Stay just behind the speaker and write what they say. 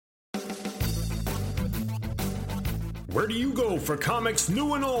Where do you go for comics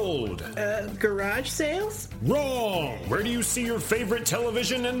new and old? Garage sales? Wrong! Where do you see your favorite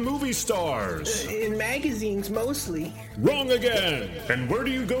television and movie stars? In magazines, mostly. Wrong again! And where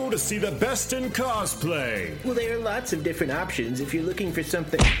do you go to see the best in cosplay? Well, there are lots of different options if you're looking for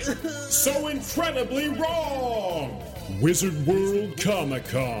something... So incredibly wrong! Wizard World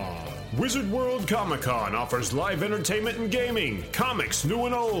Comic-Con. Wizard World Comic-Con offers live entertainment and gaming, comics new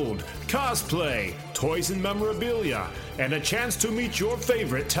and old, cosplay, toys and memorabilia, and a chance to meet your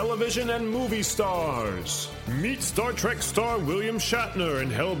favorite television and movie stars. Meet Star Trek star William Shatner and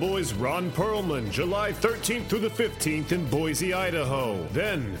Hellboy's Ron Perlman, July 13th through the 15th in Boise, Idaho.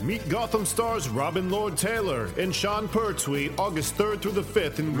 Then, meet Gotham stars Robin Lord Taylor and Sean Pertwee, August 3rd through the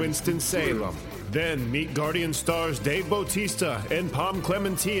 5th in Winston-Salem. Then meet Guardian stars Dave Bautista and Pom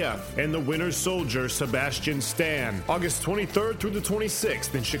Clementia and the Winter Soldier Sebastian Stan, August 23rd through the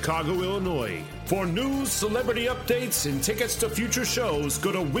 26th in Chicago, Illinois. For news, celebrity updates, and tickets to future shows,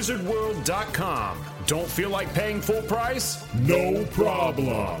 go to wizardworld.com. Don't feel like paying full price? No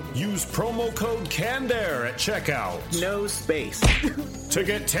problem. Use promo code CANDAIR at checkout. No space. To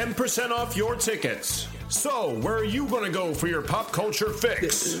get 10% off your tickets. So, where are you going to go for your pop culture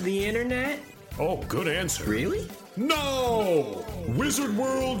fix? The internet? Oh, good answer. Really? No! Wizard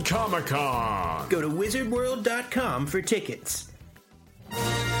World Comic-Con. Go to wizardworld.com for tickets.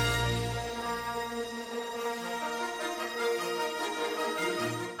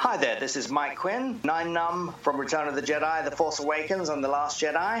 Hi there, this is Mike Quinn, Nine Numb from Return of the Jedi, The Force Awakens, and The Last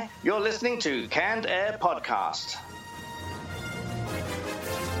Jedi. You're listening to Canned Air Podcast.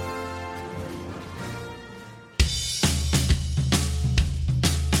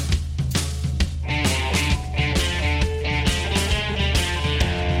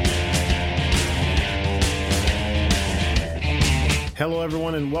 Hello,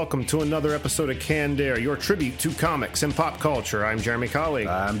 everyone, and welcome to another episode of Canned Air, your tribute to comics and pop culture. I'm Jeremy Colley.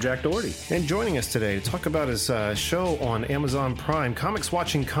 I'm Jack Doherty. And joining us today to talk about his show on Amazon Prime, Comics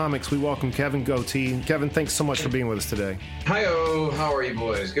Watching Comics, we welcome Kevin Goatee. Kevin, thanks so much for being with us today. Hi-oh, how are you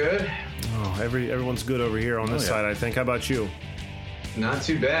boys? Good? Oh, everyone's good over here on this side, I think. How about you? Not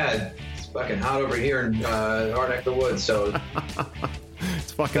too bad. It's fucking hot over here in our neck of the woods, so...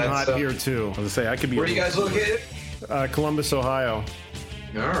 It's fucking hot here, too. I was going to say, I could be... Where are you guys located? Columbus, Ohio.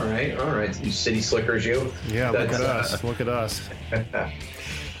 All right. You city slickers, you. Yeah, look at us. Look at us.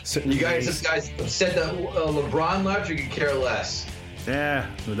 You guys, this guy said that LeBron left, you could care less. Yeah,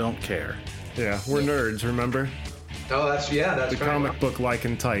 we don't care. Yeah, we're nerds, remember? Oh, that's the comic book like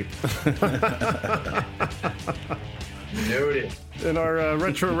and type. Noted. In our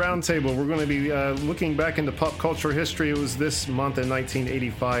retro roundtable, we're going to be looking back into pop culture history. It was this month in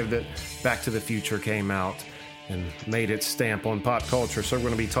 1985 that Back to the Future came out and made its stamp on pop culture. So we're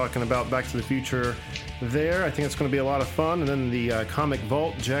going to be talking about Back to the Future there. I think it's going to be a lot of fun. And then the Comic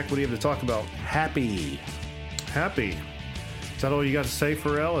Vault. Jack, what do you have to talk about? Happy. Is that all you got to say,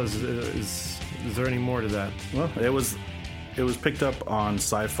 Pharrell? Is there any more to that? Well, it was picked up on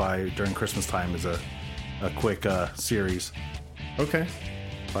Sci-Fi during Christmas time as a quick series. Okay.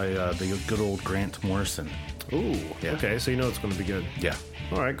 By the good old Grant Morrison. Ooh. Yeah. Okay, so you know it's going to be good. Yeah.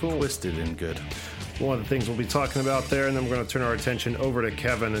 All right, cool. Twisted and good. One of the things we'll be talking about there, and then we're going to turn our attention over to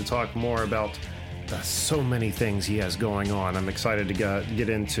Kevin and talk more about so many things he has going on. I'm excited to get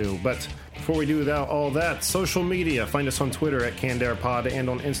into. But before we do all that, social media. Find us on Twitter at CannedAirPod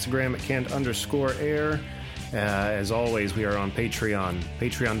and on Instagram at Canned_Air. As always, we are on Patreon,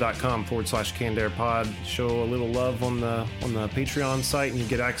 patreon.com/CannedAirPod. Show a little love on the Patreon site, and you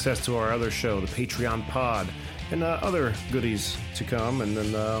get access to our other show, the Patreon Pod, and other goodies to come. And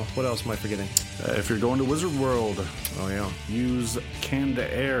then what else am I forgetting? If you're going to Wizard World, use Canned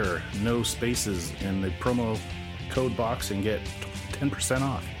Air, no spaces, in the promo code box and get 10%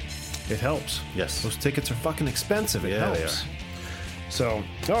 off. It helps. Yes. Those tickets are fucking expensive. It helps. They are. So,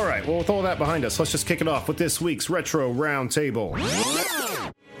 all right. Well, with all that behind us, let's just kick it off with this week's Retro Roundtable.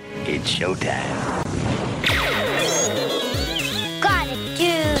 It's showtime. Got it,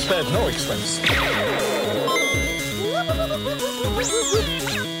 dude. Spared no expense.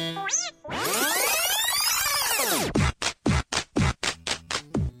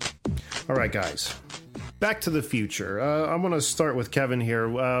 All right, guys. Back to the Future. I'm going to start with Kevin here.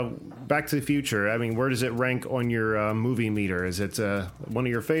 Back to the Future. I mean, where does it rank on your movie meter? Is it one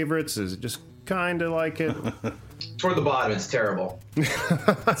of your favorites? Is it just kind of like it? Toward the Bottom. It's terrible.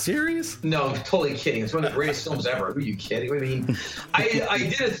 Serious? No, I'm totally kidding. It's one of the greatest films ever. Who are you kidding? What do you mean? I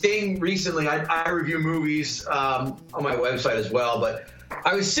did a thing recently. I review movies on my website as well, but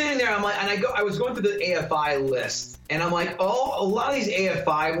I was sitting there. I was going through the AFI list, and I'm like, oh, a lot of these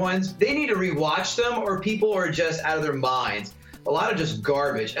AFI ones, they need to rewatch them, or people are just out of their minds. A lot of just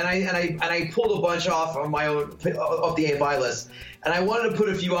garbage, and I pulled a bunch off on my own off the AFI list, and I wanted to put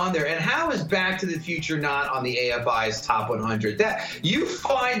a few on there. And how is Back to the Future not on the AFI's top 100? That you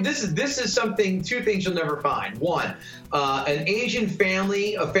find this is something. Two things you'll never find. One, an Asian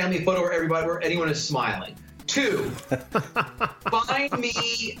family, a family photo where anyone is smiling. Two, find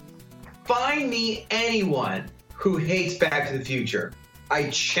me anyone who hates Back to the Future.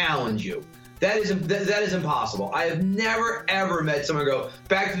 I challenge you. That is impossible. I have never, ever met someone go,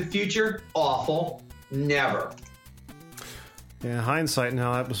 Back to the Future, awful. Never. Yeah, hindsight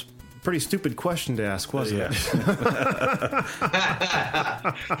now, that was a pretty stupid question to ask, wasn't it?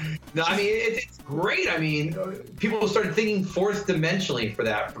 No, I mean, it's great. I mean, people started thinking fourth dimensionally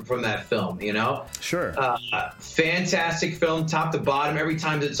from that film, you know? Sure. Fantastic film, top to bottom. Every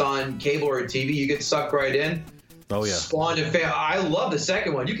time it's on cable or TV, you get sucked right in. Oh, yeah. Spawned a fan. I love the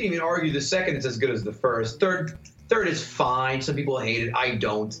second one. You can even argue the second is as good as the first. Third is fine. Some people hate it. I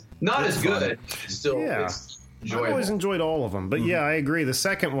don't. Not as good. Still, yeah. It's enjoyable. I've always enjoyed all of them. But yeah, I agree. The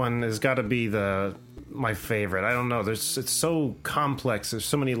second one has got to be my favorite. I don't know. It's so complex. There's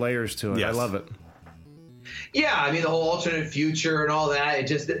so many layers to it. Yes. I love it. Yeah, I mean, the whole alternate future and all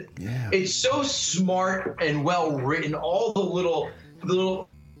that. It's so smart and well written. All the little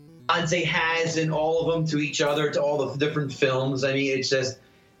Anze has in all of them to each other, to all the different films. I mean, it's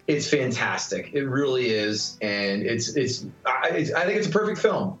fantastic. It really is, and I think it's a perfect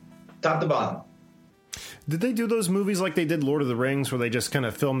film, top to bottom. Did they do those movies like they did Lord of the Rings, where they just kind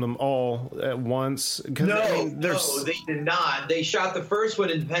of filmed them all at once? No, they did not. They shot the first one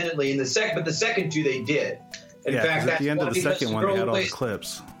independently, but the second two they did. In fact, at the end of the second one, they had all the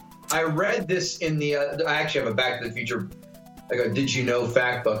clips. I read this in the. I actually have a Back to the Future, like a Did You Know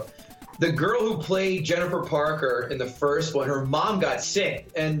fact book. The girl who played Jennifer Parker in the first one, her mom got sick,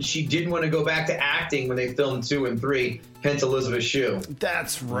 and she didn't want to go back to acting when they filmed 2 and 3, hence Elizabeth Shue.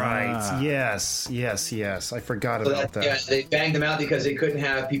 That's right. Yes. I forgot about that. Yeah, they banged him out because they couldn't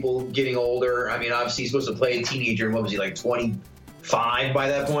have people getting older. I mean, obviously he's supposed to play a teenager, and what was he, like 25 by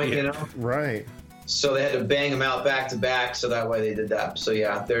that point, you know? Right. So they had to bang him out back to back, so that way they did that. So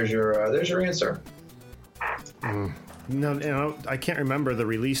yeah, there's your answer. No, I can't remember the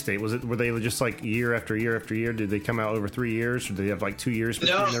release date. Were they just like year after year after year? Did they come out over 3 years, or did they have like 2 years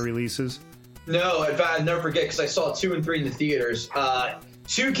between their releases? No, in fact, I'll never forget because I saw 2 and 3 in the theaters.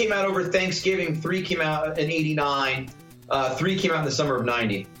 2 came out over Thanksgiving, 3 came out in '89, 3 came out in the summer of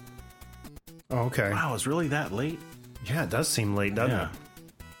 '90. Oh, okay. Wow, it's really that late? Yeah, it does seem late, doesn't it?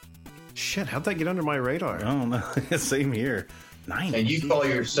 Shit, how'd that get under my radar? I don't know. Same here. 90. And you call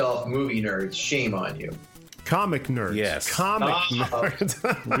yourself movie nerds. Shame on you. Comic nerds. Yes. Comic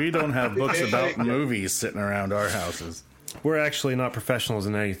nerds. We don't have books about movies sitting around our houses. We're actually not professionals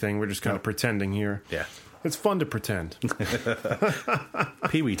in anything. We're just kind of pretending here. Yeah. It's fun to pretend.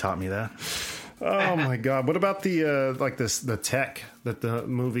 Pee-wee taught me that. Oh my God! What about the tech that the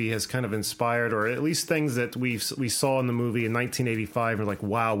movie has kind of inspired, or at least things that we saw in the movie in 1985? We're like,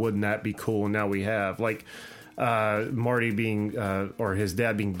 wow, wouldn't that be cool? And now we have like Marty being or his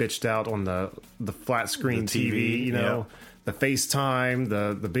dad being bitched out on the flat screen TV, you know, the FaceTime,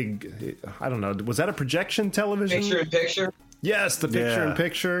 the big, I don't know, was that a projection television? Picture in picture. Yes, the picture in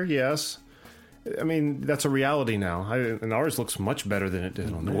picture. Yes. I mean, that's a reality now. And ours looks much better than it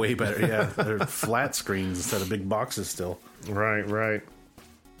did on there. Way better, yeah. They're flat screens instead of big boxes still. Right. And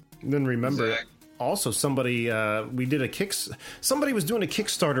then remember, also somebody was doing a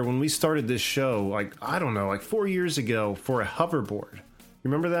Kickstarter when we started this show, like, I don't know, like 4 years ago for a hoverboard.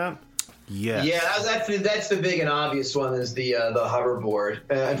 Remember that? Yes. Yeah, that's the big and obvious one is the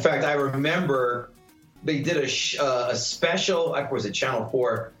hoverboard. In fact, I remember they did a special, was it Channel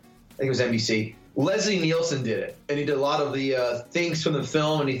 4? I think it was NBC. Leslie Nielsen did it, and he did a lot of the things from the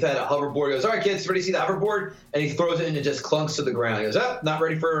film, and he had a hoverboard. He goes, all right, kids, ready to see the hoverboard? And he throws it, and it just clunks to the ground. He goes, not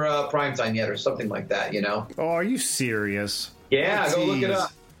ready for prime time yet, or something like that, you know? Oh, are you serious? Yeah, go look it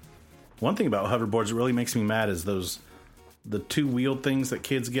up. One thing about hoverboards that really makes me mad is the two-wheeled things that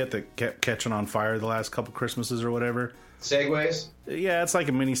kids get that kept catching on fire the last couple Christmases or whatever. Segways? Yeah, it's like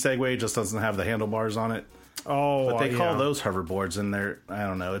a mini Segway, it just doesn't have the handlebars on it. Oh, but they call those hoverboards, and I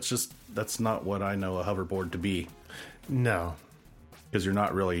don't know. It's just that's not what I know a hoverboard to be. No, because you're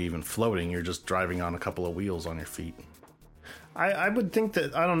not really even floating; you're just driving on a couple of wheels on your feet. I would think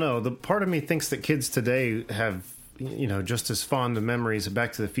that I don't know. The part of me thinks that kids today have just as fond of memories of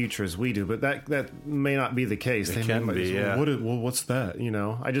Back to the Future as we do, but that may not be the case. It can be, yeah. What's that?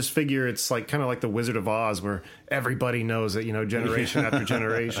 I just figure it's like kind of like the Wizard of Oz, where everybody knows it, generation after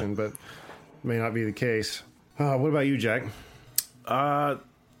generation, but may not be the case. What about you, Jack?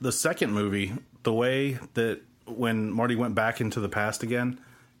 The second movie, the way that when Marty went back into the past again,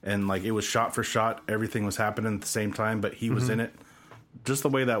 and like it was shot for shot, everything was happening at the same time, but he was in it. Just the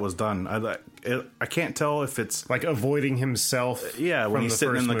way that was done, I can't tell if it's like avoiding himself. Yeah, when he's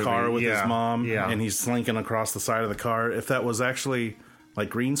sitting in the car with his mom, and he's slinking across the side of the car. If that was actually like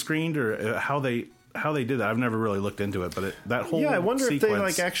green screened or how they did that, I've never really looked into it. But that whole I wonder sequence, if they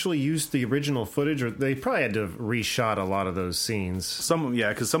like actually used the original footage, or they probably had to have reshot a lot of those scenes.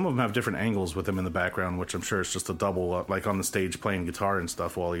 Because some of them have different angles with him in the background, which I'm sure is just a double, like on the stage playing guitar and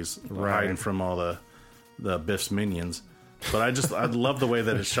stuff while he's hiding from all the Biff's minions. But I love the way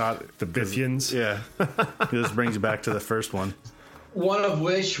that it's shot. The Biffians. Yeah. It just brings you back to the first one. One of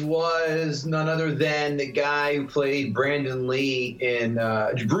which was none other than the guy who played Brandon Lee in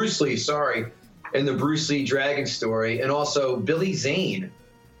Bruce Lee, in the Bruce Lee Dragon Story, and also Billy Zane.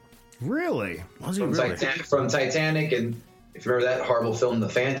 Really? Was he really? From Titanic, and if you remember that horrible film, The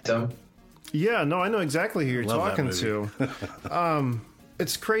Phantom. Yeah, no, I know exactly who you're talking to.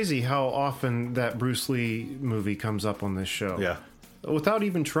 It's crazy how often that Bruce Lee movie comes up on this show. Yeah. Without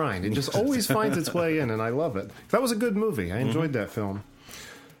even trying. It just always finds its way in, and I love it. That was a good movie. I enjoyed that film.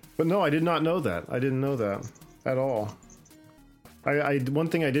 But no, I did not know that. I didn't know that at all. One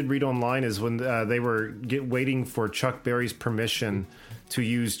thing I did read online is when they were waiting for Chuck Berry's permission to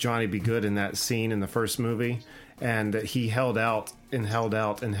use Johnny Be Good in that scene in the first movie, and he held out and held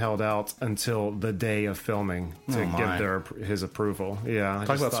out and held out until the day of filming to give his approval. Yeah,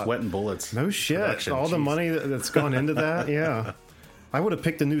 talk about sweating bullets. No shit, all the money that's gone into that. Yeah, I would have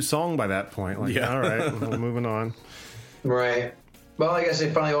picked a new song by that point. All right, we're moving on. Right. Well, I guess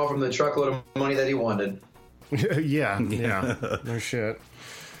they finally offered him the truckload of money that he wanted. yeah, no shit.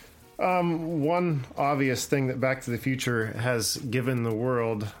 One obvious thing that Back to the Future has given the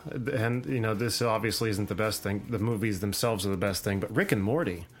world, and this obviously isn't the best thing. The movies themselves are the best thing, but Rick and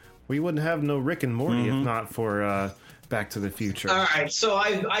Morty. We wouldn't have no Rick and Morty if not for Back to the Future. All right, so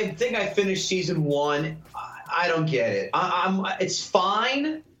I think I finished season 1. I don't get it. It's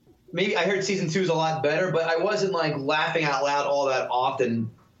fine. Maybe I heard season 2 is a lot better, but I wasn't like laughing out loud all that often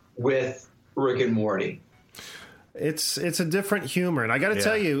with Rick and Morty. It's a different humor, and I got to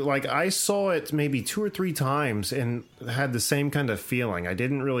tell you, like, I saw it maybe 2 or 3 times and had the same kind of feeling. I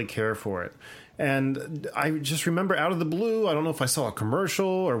didn't really care for it, and I just remember out of the blue, I don't know if I saw a commercial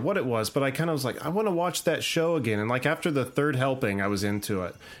or what it was, but I kind of was like, I want to watch that show again. And like after the 3rd helping, I was into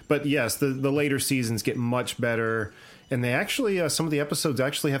it. But yes, the later seasons get much better. And they actually, some of the episodes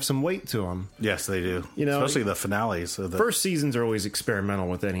actually have some weight to them. Yes, they do. Especially the finales. First seasons are always experimental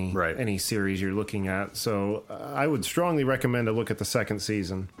with any series you're looking at. So I would strongly recommend a look at the 2nd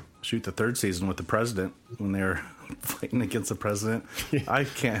season. Shoot, the 3rd season with the president, when they were fighting against the president. I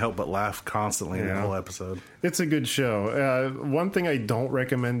can't help but laugh constantly in the whole episode. It's a good show. One thing I don't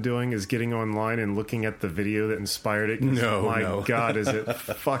recommend doing is getting online and looking at the video that inspired it. My God, is it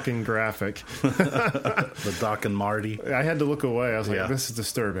fucking graphic. The Doc and Marty. I had to look away. I was like, this is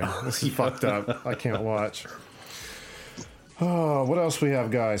disturbing. This is fucked up. I can't watch. Oh, what else we have,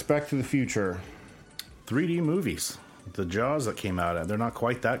 guys? Back to the Future. 3D movies. The Jaws that came out, they're not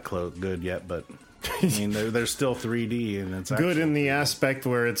quite that good yet, but I mean, they're still 3D, and it's good in the aspect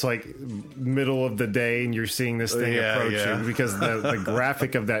where it's like middle of the day and you're seeing this thing approaching because the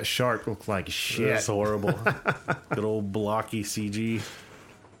graphic of that shark looked like shit. It's horrible. Good old blocky CG.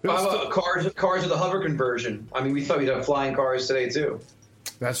 How about cars with a hover conversion? I mean, we thought we'd have flying cars today too.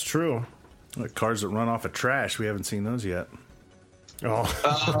 That's true. Cars that run off of trash. We haven't seen those yet.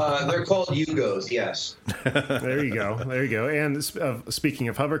 Oh, they're called Yugos. Yes. There you go. And speaking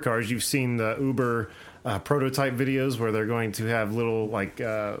of hover cars, you've seen the Uber prototype videos where they're going to have little like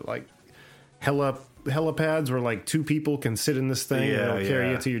helipads where like 2 people can sit in this thing and it'll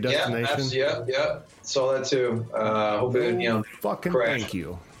carry you to your destination. Yeah. Saw that too. Hopefully, fucking crash. Thank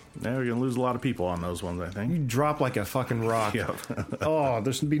you. Now you're gonna lose a lot of people on those ones, I think. You drop like a fucking rock.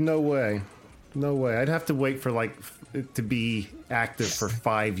 There's be no way. No way. I'd have to wait for like it to be active for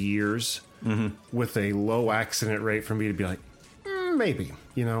 5 years with a low accident rate for me to be like, maybe,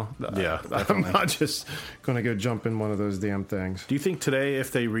 I'm not just going to go jump in one of those damn things. Do you think today,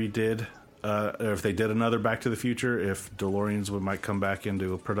 if they redid, or if they did another Back to the Future, if DeLoreans might come back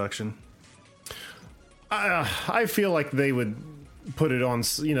into production? I feel like they would put it on,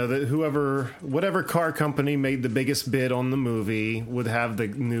 whatever car company made the biggest bid on the movie would have the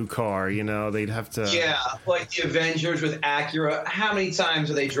new car. They'd have to. Yeah, like the Avengers with Acura. How many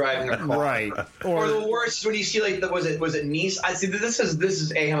times are they driving a car? Right. Or the worst is when you see was it Nissan? I see this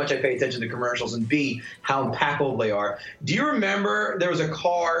is A, how much I pay attention to commercials, and B, how impactful they are. Do you remember there was a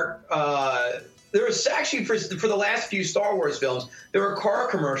car? There was actually for the last few Star Wars films, there were car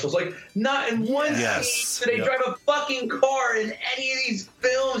commercials. Like, not in one scene did they drive a fucking car in any of these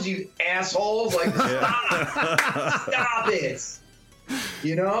films, you assholes. Like, stop it.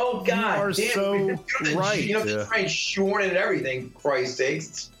 God are damn. so right. Trying shorn and everything, Christ's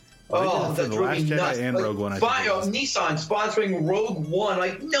sakes. Oh, that drove me nuts. And Rogue One. Nissan sponsoring Rogue One.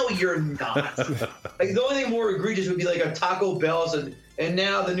 Like, no, you're not. Like, the only thing more egregious would be like a Taco Bell's and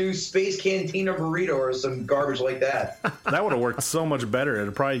now the new Space Cantina burrito or some garbage like that. That would have worked so much better.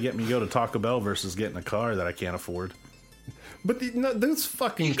 It'd probably get me to go to Taco Bell versus getting a car that I can't afford. But those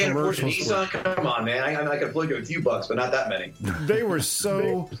fucking you can't commercials. Afford Nissan? Come on, man. I could plug you a few bucks, but not that many. They were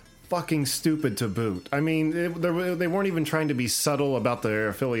so fucking stupid to boot. I mean, they weren't even trying to be subtle about their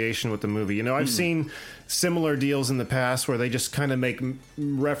affiliation with the movie. I've seen similar deals in the past where they just kind of make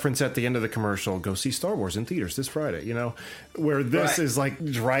reference at the end of the commercial, go see Star Wars in theaters this Friday, where this is like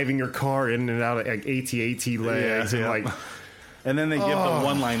driving your car in and out of like AT-AT legs and like... And then they give the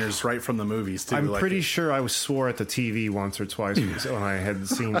one-liners right from the movies, too. I'm pretty sure I swore at the TV once or twice when I had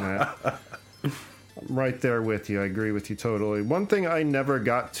seen that. I'm right there with you. I agree with you totally. One thing I never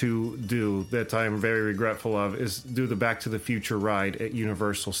got to do that I'm very regretful of is do the Back to the Future ride at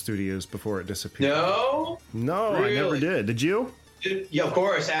Universal Studios before it disappeared. No, really? I never did. Did you? Yeah, of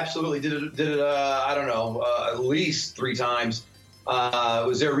course, absolutely. Did it. I don't know, at least 3 times.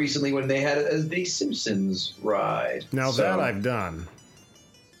 Was there recently when they had it as the Simpsons ride. Now that I've done.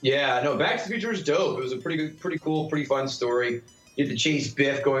 Yeah, no, Back to the Future was dope. It was a pretty cool, pretty fun story. You had to chase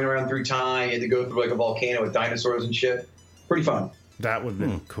Biff going around through time. You had to go through like a volcano with dinosaurs and shit. Pretty fun. That would have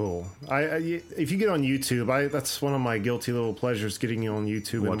been cool. If you get on YouTube, that's one of my guilty little pleasures, getting you on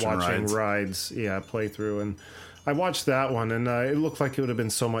YouTube and watching rides. Yeah, playthrough. And I watched that one, and it looked like it would have been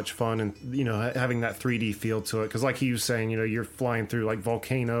so much fun, and having that 3D feel to it. Because like he was saying, you're flying through like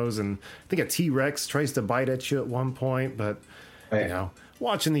volcanoes, and I think a T-Rex tries to bite at you at one point. But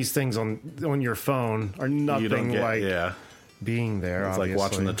watching these things on your phone are nothing like being there. It's obviously.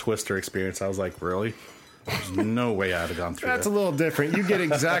 like watching the Twister experience. I was like, really? There's no way I'd have gone through That's a little different. You get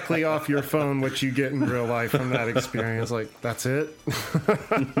exactly off your phone what you get in real life from that experience. Like, that's it.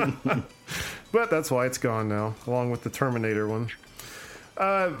 But that's why it's gone now, along with the Terminator one.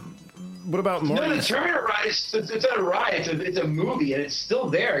 What about Marty? No, the Terminator ride, it's not a ride. It's a movie, and it's still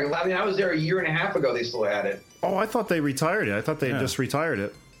there. I mean, I was there a year and a half ago. They still had it. Oh, I thought they retired it. I thought they had just retired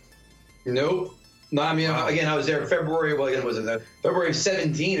it. Nope. No, I mean, again, I was there in February. Well, again, was it February of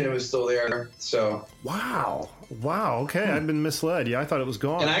 2017, and it was still there. So. Wow. Okay, I've been misled. Yeah, I thought it was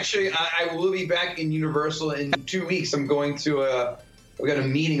gone. And actually, I will be back in Universal in 2 weeks. I'm going to we got a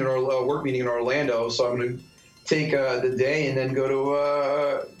meeting a work meeting in Orlando, so I'm going to take the day and then go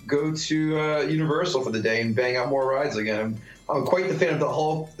to Universal for the day and bang out more rides again. I'm quite the fan of the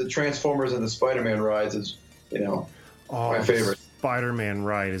Hulk, the Transformers, and the Spider-Man rides. Is my favorite. Spider-Man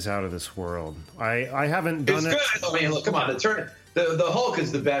ride is out of this world. I haven't done it. It's good. I mean, look, come on. The Hulk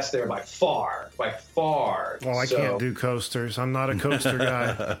is the best there by far. Well, I can't do coasters. I'm not a coaster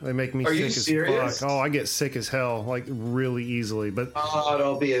guy. They make me sick as fuck. Oh, I get sick as hell, like really easily. But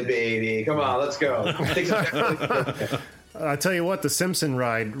don't be a baby. Come on, let's go. I tell you what, the Simpson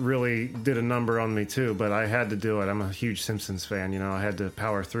ride really did a number on me too, but I had to do it. I'm a huge Simpsons fan, I had to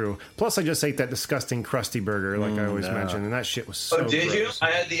power through. Plus, I just ate that disgusting Krusty Burger, like I always mention, and that shit was so did gross. You?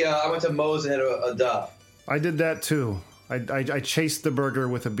 I had I went to Moe's and had a Duff. I did that too. I chased the burger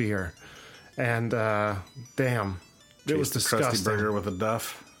with a beer, and damn, it was disgusting. Krusty Burger with a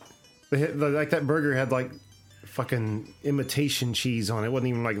Duff. Like that burger had like fucking imitation cheese on it. It wasn't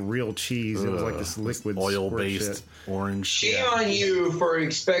even like real cheese. It was like this liquid oil-based orange. Shame on you for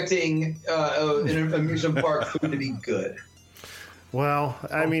expecting an amusement park food to be good. Well,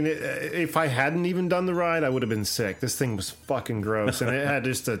 I mean, if I hadn't even done the ride, I would have been sick. This thing was fucking gross, and it had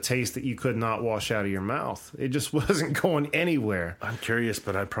just a taste that you could not wash out of your mouth. It just wasn't going anywhere. I'm curious,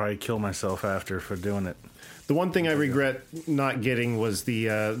 but I'd probably kill myself after for doing it. The one thing I regret not getting was the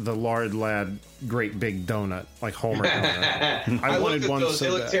Lard Lad Great Big Donut, like Homer donut. I wanted one those. so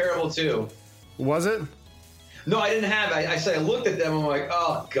They look terrible too. Was it? No, I didn't have it. I said I looked at them. I'm like,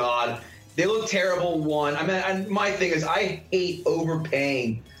 oh god, they look terrible. One, I mean, my thing is I hate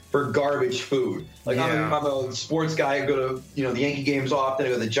overpaying for garbage food. Like I'm a sports guy. I go to the Yankee games often. I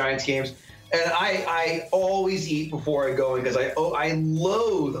go to the Giants games. And I always eat before I go in because I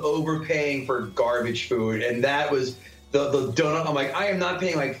loathe overpaying for garbage food, and that was the donut. I'm like, I am not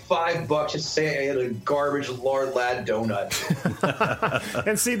paying like $5 just to say I had a garbage Lard Lad donut.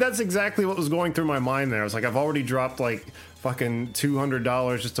 And see, that's exactly what was going through my mind there. I was like, I've already dropped like fucking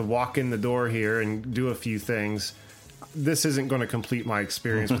 $200 just to walk in the door here and do a few things. This isn't going to complete my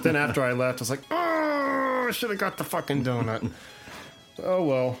experience. But then after I left, I was like, oh, I should have got the fucking donut. Oh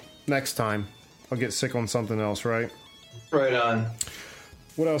well. Next time, I'll get sick on something else, right? Right on.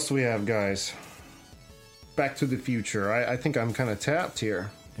 What else do we have, guys? Back to the Future. I think I'm kind of tapped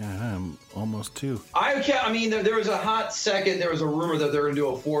here. Yeah, I'm almost too. I mean, there was a hot second. There was a rumor that they're going to do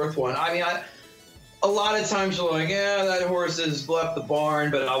a fourth one. I mean, a lot of times you're like, yeah, that horse has left the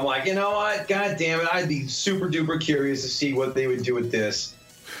barn. But I'm like, you know what? God damn it. I'd be super duper curious to see what they would do with this.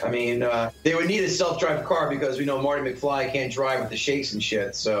 I mean, they would need a self-drive car because we know Marty McFly can't drive with the shakes and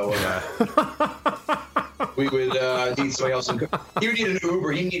shit. So we would need somebody else. He would need an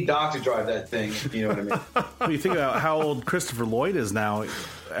Uber. He'd need Doc to drive that thing. You know what I mean? Well, you think about how old Christopher Lloyd is now.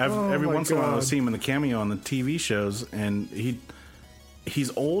 Every once in a while, I see him in the cameo on the TV shows, and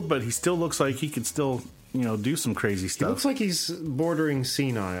he's old, but he still looks like he could still, do some crazy stuff. He looks like he's bordering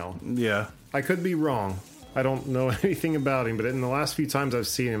senile. Yeah. I could be wrong. I don't know anything about him, but in the last few times I've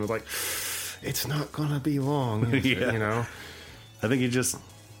seen him, it's like, it's not going to be long, yeah. I think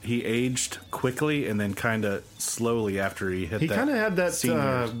he aged quickly and then kind of slowly after he hit that. He kind of had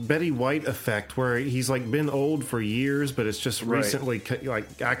that Betty White effect where he's like been old for years, but it's just recently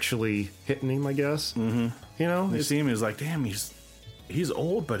like actually hitting him, I guess. Mm-hmm. You see him, he's like, damn, he's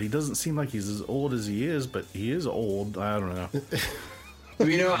old, but he doesn't seem like he's as old as he is, but he is old. I don't know. Do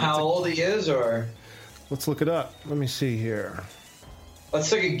we know how old he is, or? Let's look it up. Let me see here. Let's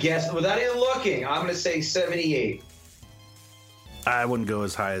take a guess. Without even looking, I'm going to say 78. I wouldn't go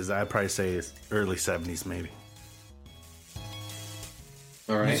as high as that. I'd probably say early 70s, maybe.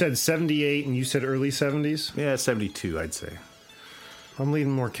 All right. You said 78 and you said early 70s? Yeah, 72, I'd say. I'm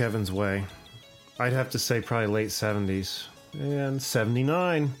leaning more Kevin's way. I'd have to say probably late 70s. And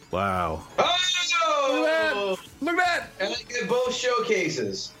 79. Wow. Oh! Look at that! And I get both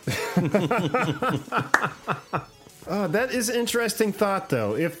showcases. That is an interesting thought,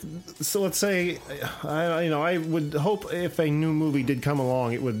 though. Let's say, I would hope if a new movie did come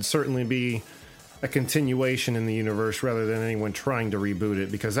along, it would certainly be a continuation in the universe rather than anyone trying to reboot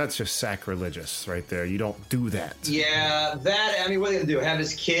it, because that's just sacrilegious right there. You don't do that. Yeah, what are they going to do? Have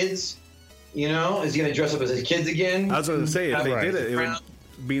his kids? Is he going to dress up as his kids again? I was going to say, if they did it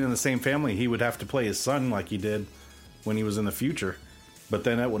would, being in the same family, he would have to play his son like he did when he was in the future. But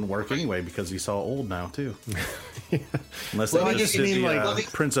then that wouldn't work anyway because he's all old now, too. Yeah. Unless they just did the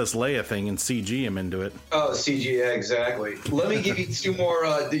Princess Leia thing and CG him into it. Oh, CG, yeah, exactly. Let me give you two more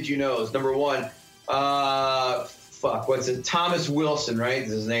Did You Knows. Number one, what's it? Thomas Wilson, right?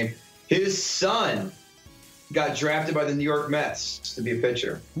 Is his name. His son got drafted by the New York Mets to be a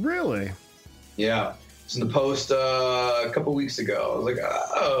pitcher. Really? Yeah. It's in the Post a couple weeks ago. I was like,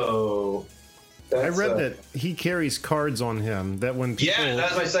 oh. I read that he carries cards on him that when people... Yeah,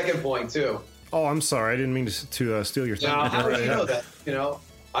 that's my second point, too. Oh, I'm sorry. I didn't mean to steal your thunder. Now, how did you know that?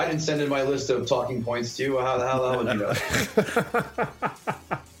 I didn't send in my list of talking points to you. How the hell would you know?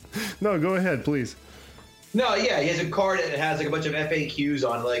 No, go ahead, please. No, yeah, he has a card that has like a bunch of FAQs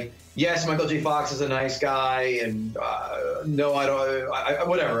on it. Like, yes, Michael J. Fox is a nice guy, and no, I don't.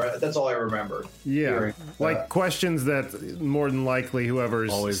 Whatever. That's all I remember. Yeah, like questions that more than likely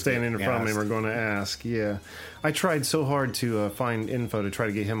whoever's standing in front of him are going to ask. Yeah, I tried so hard to find info to try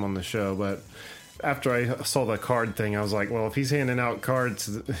to get him on the show, but after I saw the card thing, I was like, well, if he's handing out cards,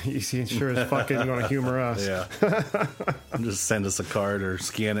 he's sure as fucking going to humor us. Yeah. Just send us a card or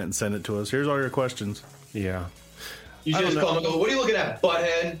scan it and send it to us. Here's all your questions. Yeah. You should just call him and go, what are you looking at,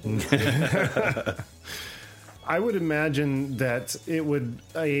 butthead? I would imagine that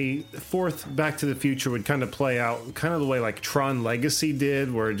a fourth Back to the Future would kind of play out kind of the way like Tron Legacy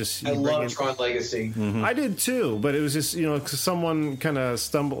did, where just... I love Tron Legacy. Mm-hmm. I did too, but it was just, someone kind of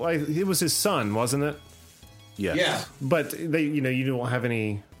stumbled... It was his son, wasn't it? Yes. Yeah. But you don't have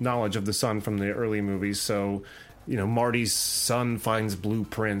any knowledge of the son from the early movies, so... Marty's son finds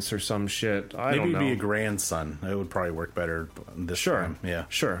blueprints or some shit. I don't know. Maybe it'd be a grandson. It would probably work better this time. Yeah.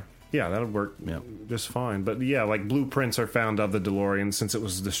 Sure. Yeah, that would work just fine. But yeah, like blueprints are found of the DeLorean since it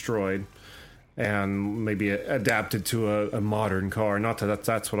was destroyed and maybe adapted to a modern car. Not that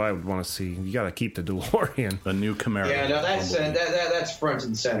that's what I would want to see. You got to keep the DeLorean. The new Camaro. Yeah, no, that's front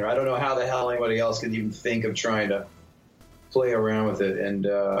and center. I don't know how the hell anybody else could even think of trying to play around with it and,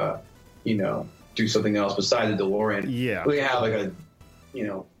 do something else beside the DeLorean. Yeah. We have like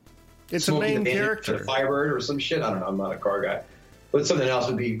It's a Smokey main the Bandit character. or Firebird or some shit. I don't know. I'm not a car guy, but something else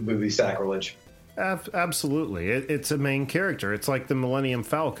would be sacrilege. Absolutely. It's a main character. It's like the Millennium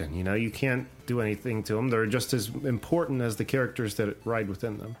Falcon. You know, you can't do anything to them. They're just as important as the characters that ride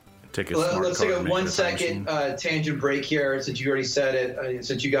within them. Let's take a 1 second tangent break here, since you already said it,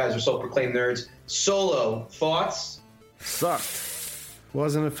 since you guys are self-proclaimed nerds. Solo, thoughts? Sucked.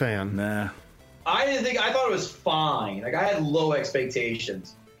 Wasn't a fan. Nah. I thought it was fine. Like, I had low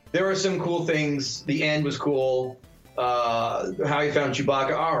expectations. There were some cool things. The end was cool. How he found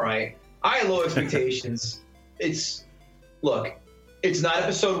Chewbacca, all right. I had low expectations. It's not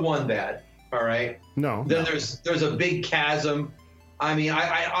episode 1 bad, all right? No. Then there's a big chasm. I mean,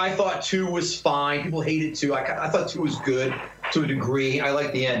 I thought 2 was fine. People hated 2. I thought 2 was good to a degree. I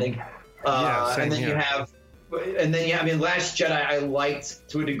liked the ending. And then you have Last Jedi I liked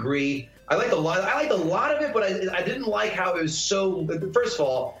to a degree. I liked a lot of it, but I didn't like how it was so. First of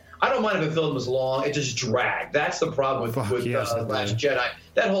all, I don't mind if a film was long; it just dragged. That's the problem with Last Jedi.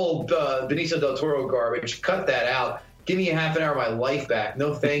 That whole Benicio del Toro garbage. Cut that out. Give me a half an hour of my life back.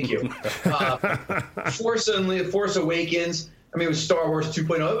 No, thank you. Force Awakens. I mean, it was Star Wars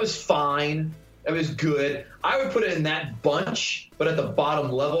 2.0. It was fine. It was good. I would put it in that bunch, but at the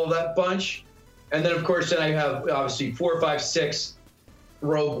bottom level of that bunch. And then, of course, then I have obviously 4, 5, 6,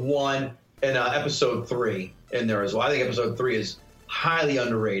 Rogue One, and Episode 3 in there as well. I think Episode 3 is highly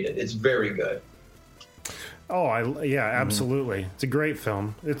underrated. It's very good. Oh, absolutely. It's a great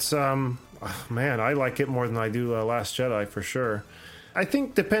film. It's man, I like it more than I do Last Jedi for sure. I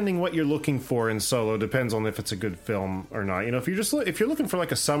think depending what you're looking for in Solo depends on if it's a good film or not. You know, if you're looking for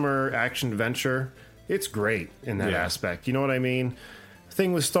like a summer action adventure, it's great in that aspect. You know what I mean? The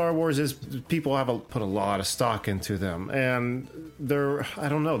thing with Star Wars is people have put a lot of stock into them, and I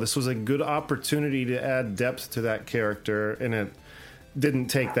don't know, this was a good opportunity to add depth to that character, and it didn't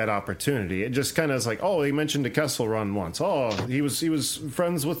take that opportunity. It just kind of is like, oh, he mentioned the Kessel Run once. Oh, he was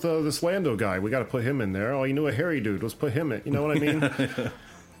friends with this Lando guy. We got to put him in there. Oh, he knew a hairy dude. Let's put him in. You know what I mean?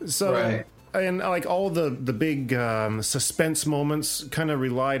 So, right. And like all the big suspense moments kind of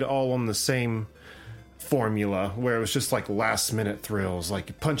relied all on the same formula, where it was just like last minute thrills, like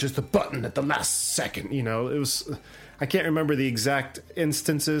he punches the button at the last second. You know, it was. I can't remember the exact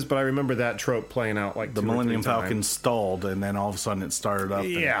instances, but I remember that trope playing out like the Millennium Falcon stalled, and then all of a sudden it started up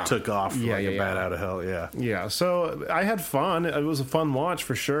and took off like a bat out of hell. Yeah. So I had fun. It was a fun watch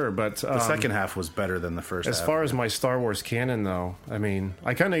for sure. But the second half was better than the first. As far as my Star Wars canon, though, I mean,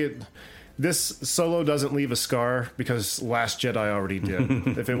 this Solo doesn't leave a scar because Last Jedi already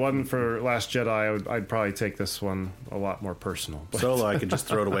did. If it wasn't for Last Jedi, I'd probably take this one a lot more personal. But Solo, I could just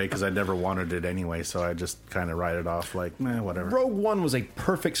throw it away because I never wanted it anyway, so I just kind of write it off like, whatever. Rogue One was a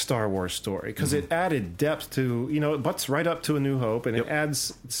perfect Star Wars story because it added depth to, it butts right up to A New Hope, and it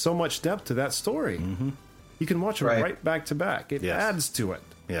adds so much depth to that story. Mm-hmm. You can watch them right back to back. It adds to it.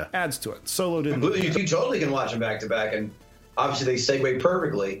 Yeah. Adds to it. Solo didn't. You totally can watch them back to back, and obviously they segue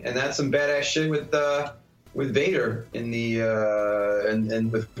perfectly, and that's some badass shit with Vader in the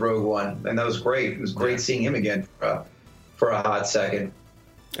and with Rogue One, and that was great. It was great seeing him again for a hot second.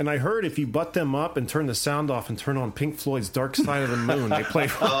 And I heard if you butt them up and turn the sound off and turn on Pink Floyd's Dark Side of the Moon, they play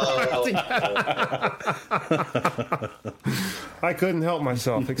I couldn't help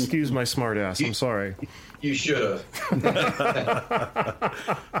myself. Excuse my smart ass. I'm sorry. You should have.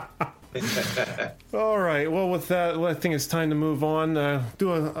 All right. Well, with that, I think it's time to move on. I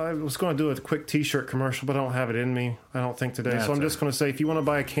was going to do a quick T-shirt commercial, but I don't have it in me, I don't think, today. So I'm just going to say, if you want to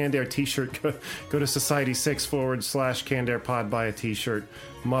buy a Canned Air T-shirt, go to Society6/Canned Air Pod. Buy a T-shirt,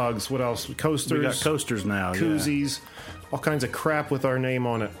 mugs. What else? Coasters. We got coasters now. Koozies. All kinds of crap with our name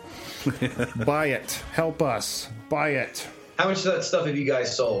on it. Buy it. Help us. Buy it. How much of that stuff have you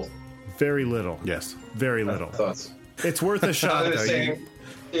guys sold? Very little. Yes. Very little. Thoughts? It's worth a shot, though.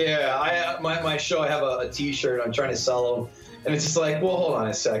 Yeah, my show, I have a T-shirt. I'm trying to sell them, and it's just like, well, hold on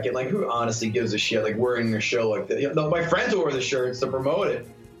a second. Like, who honestly gives a shit? Like, wearing their show like that? My friends will wear the shirts to promote it,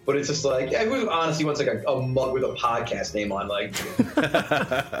 but it's just like, who honestly wants like a mug with a podcast name on? Like,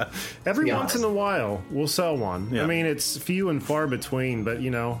 every once in a while, we'll sell one. Yeah. I mean, it's few and far between, but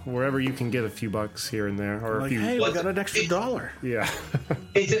wherever you can get a few bucks here and there, or like, a few. Hey, we got an extra $1. Yeah.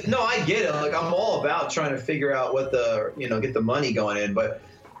 No, I get it. Like, I'm all about trying to figure out what get the money going in, but.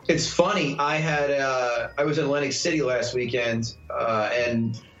 It's funny. I was in Atlantic City last weekend,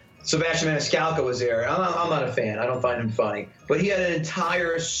 and Sebastian Maniscalco was there. I'm not a fan. I don't find him funny. But he had an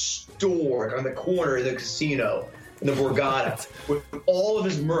entire store on the corner of the casino in the Borgata with all of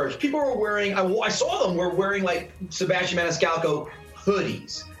his merch. People were wearing. I saw them were wearing like Sebastian Maniscalco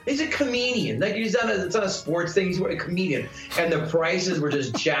hoodies. He's a comedian. Like it's on a sports thing. He's a comedian, and the prices were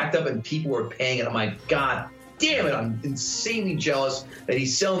just jacked up, and people were paying it. I'm like, God damn it! I'm insanely jealous that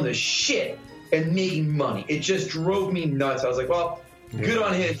he's selling this shit and making money. It just drove me nuts. I was like, well, good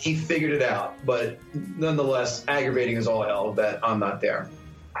on him. He figured it out, but nonetheless, aggravating as all hell that I'm not there.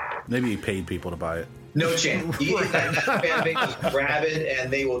 Maybe he paid people to buy it. No chance. That fan base is rabid,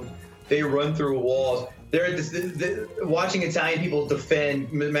 and they run through walls. They're watching Italian people defend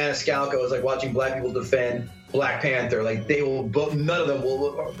Maniscalco is like watching black people defend Black Panther. Like none of them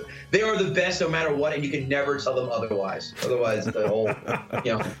will. They are the best no matter what, and you can never tell them otherwise. Otherwise, the whole,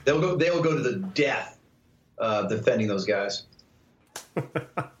 they will go to the death defending those guys.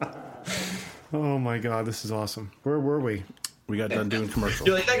 Oh my God, this is awesome. Where were we? We got done doing commercials.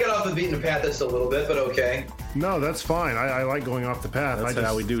 You're like, I got off the beaten path just a little bit, but okay. No, that's fine. I like going off the path. That's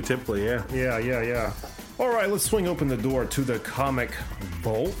how we do typically, yeah. Yeah. All right, let's swing open the door to the comic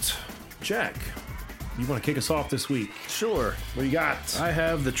vault. Jack, you want to kick us off this week? Sure. What do you got? I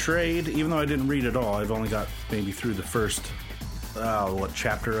have the trade, even though I didn't read it all. I've only got maybe through the first,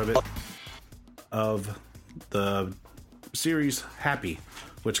 chapter of it, of the series Happy,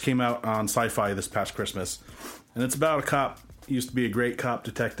 which came out on Sci-Fi this past Christmas. And it's about a cop. He used to be a great cop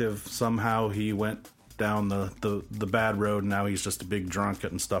detective. Somehow he went down the bad road, and now he's just a big drunk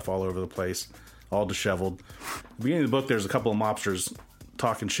getting stuff all over the place, all disheveled. At the beginning of the book, there's a couple of mobsters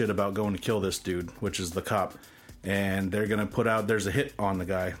talking shit about going to kill this dude, which is the cop. And they're going to put out, there's a hit on the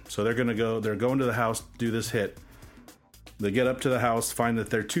guy. So they're going to the house, do this hit. They get up to the house, find that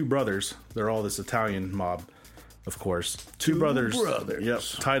they're two brothers. They're all this Italian mob, of course. Two brothers. Yep,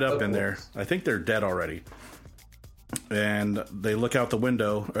 tied up in there. I think they're dead already. And they look out the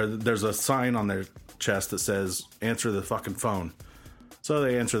window, or there's a sign on their chest that says, answer the fucking phone. So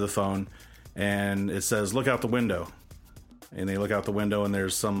they answer the phone, and it says, look out the window. And they look out the window, and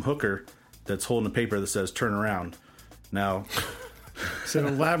there's some hooker that's holding a paper that says, turn around. Now, it's an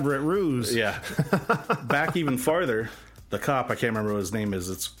elaborate ruse. Yeah. Back even farther, the cop, I can't remember what his name is.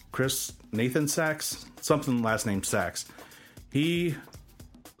 It's Nathan Sachs? Something last name Sachs. He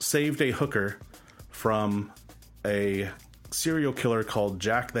saved a hooker from a serial killer called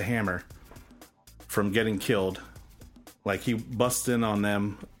Jack the Hammer from getting killed. Like, he busts in on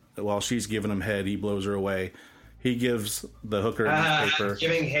them while she's giving him head. He blows her away. He gives the hooker a newspaper.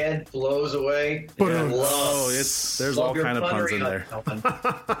 Giving head blows away. Yeah. There's all kind of puns in there.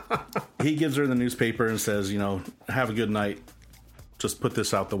 He gives her the newspaper and says, have a good night. Just put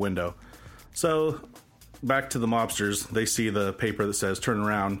this out the window. So back to the mobsters. They see the paper that says turn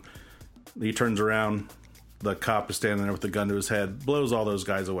around. He turns around. The cop is standing there with the gun to his head, blows all those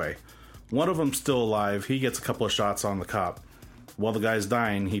guys away. One of them's still alive. He gets a couple of shots on the cop. While the guy's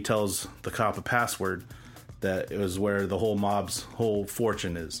dying, he tells the cop a password that is where the whole mob's whole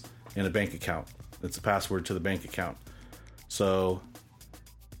fortune is in a bank account. It's a password to the bank account. So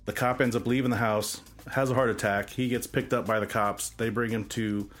the cop ends up leaving the house, has a heart attack. He gets picked up by the cops. They bring him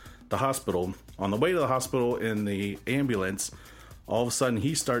to the hospital. On the way to the hospital in the ambulance, all of a sudden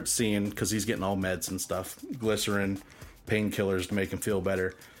he starts seeing, because he's getting all meds and stuff, glycerin, painkillers to make him feel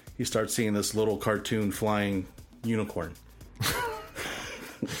better. He starts seeing this little cartoon flying unicorn.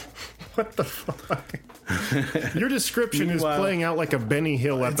 What the fuck? Your description is playing out like a Benny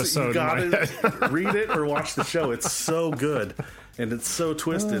Hill episode. You gotta read it or watch the show. It's so good. And it's so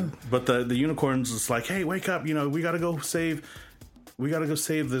twisted. But the unicorn's just like, hey, wake up. We gotta go save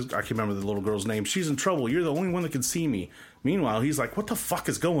this. I can't remember the little girl's name. She's in trouble. You're the only one that can see me. Meanwhile, he's like, what the fuck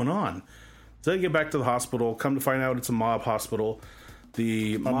is going on? So they get back to the hospital. Come to find out it's a mob hospital.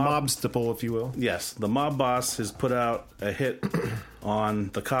 A mobstaple, if you will. Yes. The mob boss has put out a hit on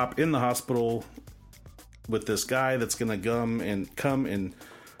the cop in the hospital with this guy that's going to come and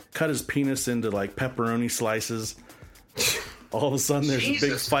cut his penis into like pepperoni slices. All of a sudden, there's a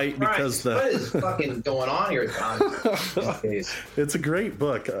big fight because what is fucking going on here, Tom? It's a great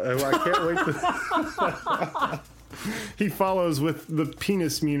book. I can't wait to. He follows with the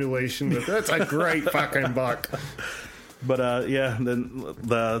penis mutilation. That's a great fucking book. But then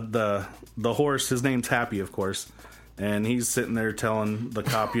the horse, his name's Happy, of course, and he's sitting there telling the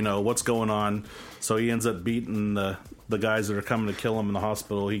cop, what's going on. So he ends up beating the guys that are coming to kill him in the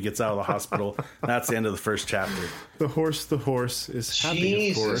hospital. He gets out of the hospital. That's the end of the first chapter. The horse is happy,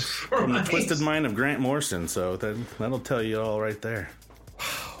 of course. From the twisted mind of Grant Morrison. So that'll tell you all right there.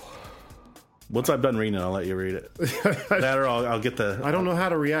 Once I'm done reading it, I'll let you read it. That or I'll get the... I don't know how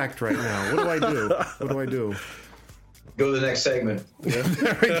to react right now. What do I do? Go to the next segment. Yeah.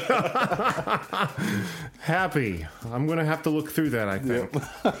 There we go. Happy. I'm going to have to look through that, I think.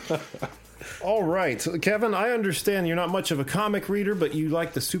 All right, so, Kevin, I understand you're not much of a comic reader, but you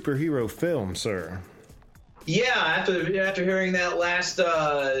like the superhero film, sir. Yeah, after hearing that last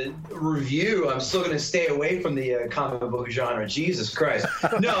review, I'm still going to stay away from the comic book genre. Jesus Christ.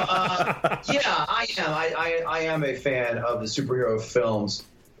 No, yeah, I am. I am a fan of the superhero films.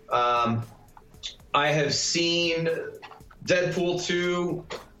 I have seen Deadpool 2.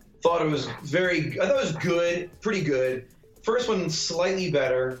 I thought it was good, pretty good. First one slightly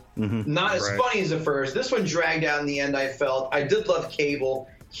better, not as funny as the first. This one dragged out in the end, I felt. I did love Cable.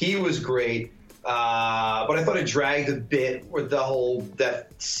 He was great. But I thought it dragged a bit with the whole death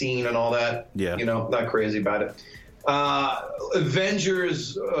scene and all that. Yeah. You know, not crazy about it.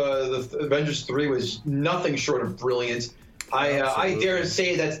 Avengers 3 was nothing short of brilliant. I dare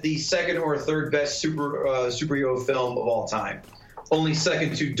say that's the second or third best superhero film of all time. Only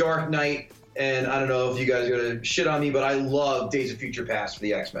second to Dark Knight. And I don't know if you guys are going to shit on me, but I love Days of Future Past for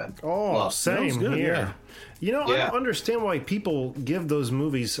the X-Men. Oh, same here. Yeah. You know, I don't understand why people give those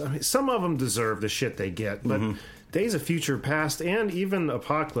movies. I mean, some of them deserve the shit they get, but Days of Future Past and even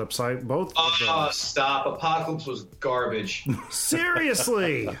Apocalypse, stop. Apocalypse was garbage.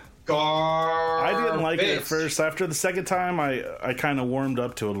 Seriously. Garbage. I didn't like it at first. After the second time, I kind of warmed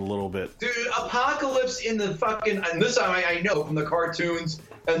up to it a little bit. Dude, Apocalypse in the fucking... And this I know from the cartoons,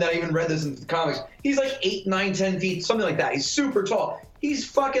 and I even read this in the comics. He's like 8, 9, 10 feet, something like that. He's super tall. He's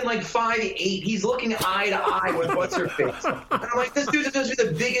fucking like 5'8". He's looking eye to eye with what's-her-face. And I'm like, this dude's supposed to be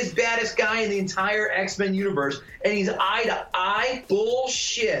the biggest, baddest guy in the entire X-Men universe, and he's eye to eye?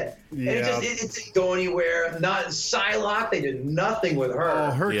 Bullshit. Yeah. And it didn't go anywhere. Not Psylocke, they did nothing with her.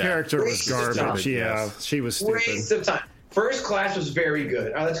 Oh, her character was garbage. Yeah, she was stupid. Waste of time. First Class was very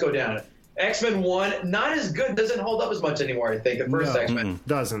good. All right, let's go down it. X-Men 1, not as good. Doesn't hold up as much anymore, I think. The first X-Men.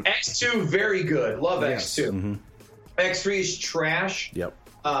 Doesn't. X2, very good. Love X2. X3 is trash. Yep.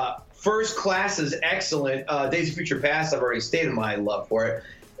 First Class is excellent. Days of Future Past, I've already stated my love for it.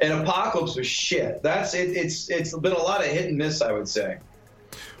 And Apocalypse was shit. That's it. It's been a lot of hit and miss, I would say.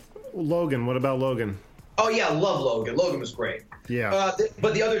 Logan. What about Logan? Oh yeah, love Logan. Logan was great. Yeah.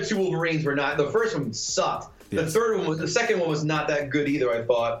 But the other two Wolverines were not. The first one sucked. Yes. The second one was not that good either, I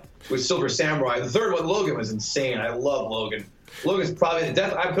thought, with Silver Samurai. The third one, Logan, was insane. I love Logan. Logan's probably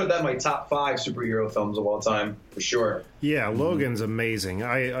I put that in my top 5 superhero films of all time for sure. Yeah, Logan's amazing.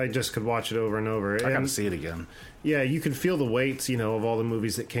 I just could watch it over and over. I got to see it again. Yeah, you can feel the weight, of all the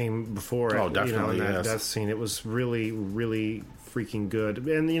movies that came before it. Oh, definitely. In that death scene, it was really, really freaking good.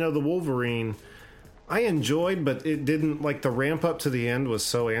 And the Wolverine, I enjoyed, but it didn't, like, the ramp up to the end was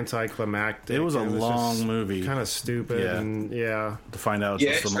so anticlimactic. It was a long movie. Kind of stupid. Yeah. And to find out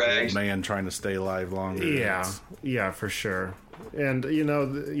it's just some old man trying to stay alive longer. Yeah, for sure. And,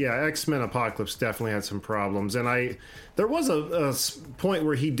 X-Men Apocalypse definitely had some problems. And there was a point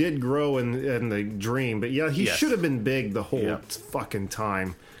where he did grow in the dream, but he should have been big the whole fucking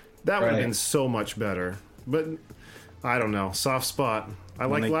time. That would have been so much better. But, I don't know, soft spot. I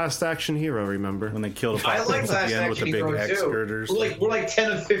like Last Action Hero, remember? When they killed Apocalypse at the end with the big X girders. We're like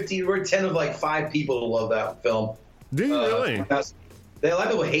 10 of 50. We're 10 of like 5 people who love that film. Do you really? A lot of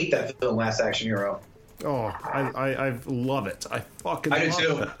people hate that film, Last Action Hero. Oh, I love it. I fucking I do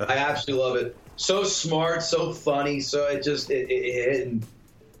love too. it. I absolutely love it. So smart, so funny. So it hit in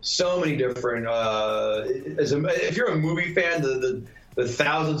so many different. If you're a movie fan, the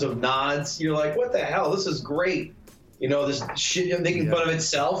thousands of nods, you're like, what the hell? This is great. This shit making fun of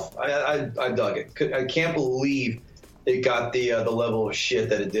itself. I dug it. I can't believe it got the level of shit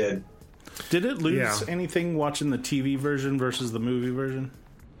that it did. Did it lose anything watching the TV version versus the movie version?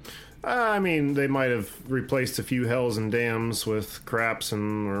 I mean, they might have replaced a few hells and dams with craps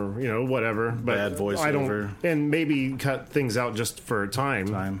or whatever. But bad voiceover. And maybe cut things out just for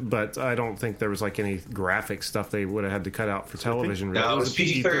time. But I don't think there was like any graphic stuff they would have had to cut out for television. No, it was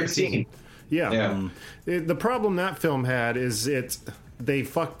PG-13. Yeah. The problem that film had is they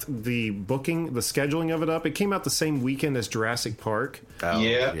fucked the booking, the scheduling of it up. It came out the same weekend as Jurassic Park.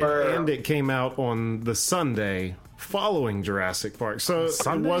 And it came out on the Sunday following Jurassic Park. So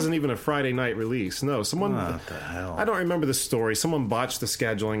it wasn't even a Friday night release. No, someone... What the hell? I don't remember the story. Someone botched the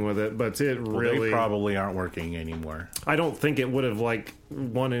scheduling with it, but it really... They probably aren't working anymore. I don't think it would have,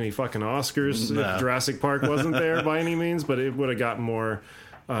 won any fucking Oscars if Jurassic Park wasn't there by any means, but it would have got more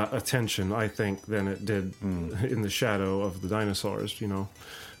attention, I think, than it did in the shadow of the dinosaurs,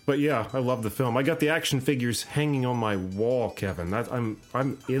 But yeah, I love the film. I got the action figures hanging on my wall, Kevin.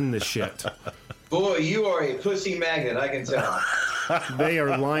 I'm in the shit. Boy, you are a pussy magnet, I can tell. They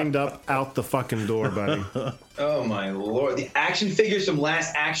are lined up out the fucking door, buddy. Oh my lord! The action figures from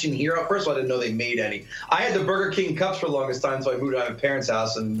Last Action Hero. First of all, I didn't know they made any. I had the Burger King cups for the longest time, so I moved out of my parents'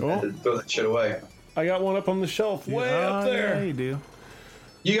 house and had to throw that shit away. I got one up on the shelf, way up there. Yeah, you do.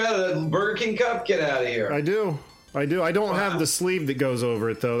 You got a Burger King cup? Get out of here! I do. I don't have the sleeve that goes over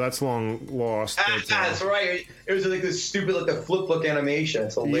it though. That's long lost. That's right. It was like this stupid, like the flip book animation.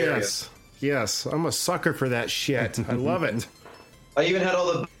 It's hilarious. Yes. I'm a sucker for that shit. I love it. I even had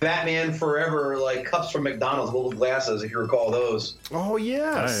all the Batman Forever like cups from McDonald's, little glasses, if you recall those. Oh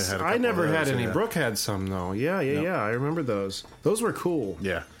yes, I never had any. Yeah. Brooke had some though. Yeah. I remember those. Those were cool.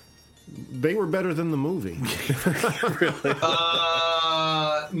 Yeah, they were better than the movie. Really?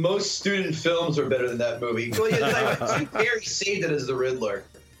 Most student films are better than that movie. Well, yeah, Jim Carrey saved it as the Riddler.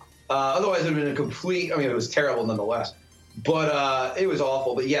 Otherwise, it would have been a complete. I mean, it was terrible nonetheless. But it was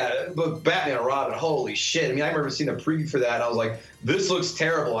awful. But yeah, but Batman and Robin, holy shit. I mean, I remember seeing a preview for that, and I was like, this looks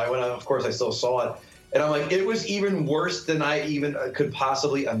terrible. I went out, of course, I still saw it. And I'm like, it was even worse than I even could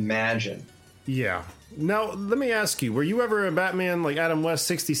possibly imagine. Yeah. Now, let me ask you, were you ever a Batman, like Adam West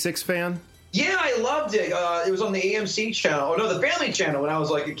 66 fan? Yeah, I loved it. It was on the AMC channel. Oh, no, the Family Channel when I was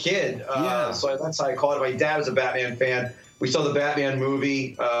like a kid. So that's how I called it. My dad was a Batman fan. We saw the Batman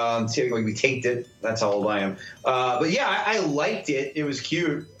movie. We taped it. That's how old I am. But yeah, I liked it. It was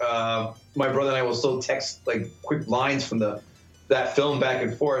cute. My brother and I will still text like quick lines from that film back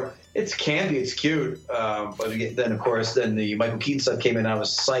and forth. It's candy. It's cute. But then, of course, the Michael Keaton stuff came in. I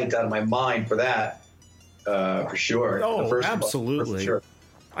was psyched out of my mind for that, for sure. Oh, absolutely. For sure.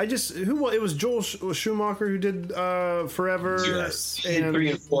 It was Joel Schumacher who did Forever. Yes, and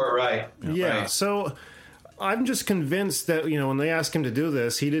 3 and 4, right? Yeah. Right. So I'm just convinced that, when they asked him to do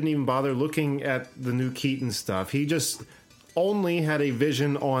this, he didn't even bother looking at the new Keaton stuff. He just only had a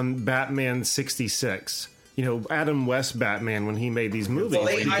vision on Batman 66. Adam West Batman when he made these movies. Well,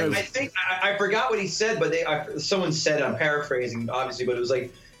 I think I forgot what he said, but someone said, I'm paraphrasing, obviously, but it was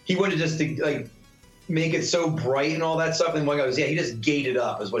like he wanted just to like make it so bright and all that stuff. And one guy was, he just gated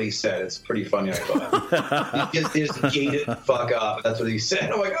up, is what he said. It's pretty funny, I thought. he just gated the fuck up. That's what he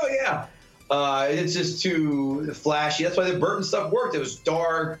said. I'm like, oh yeah. It's just too flashy. That's why the Burton stuff worked. It was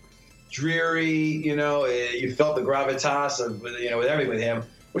dark, dreary. You felt the gravitas of with everything with him.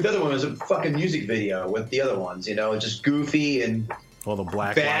 With the other one, it was a fucking music video. With the other ones, just goofy and all the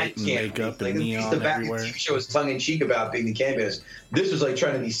black light and makeup and neon everywhere. The TV show was tongue in cheek about being the campus. This was like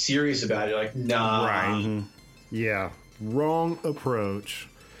trying to be serious about it. Like, nah. Right. Mm-hmm. Yeah. Wrong approach.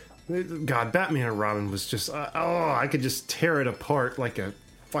 God, Batman and Robin was just. I could just tear it apart like a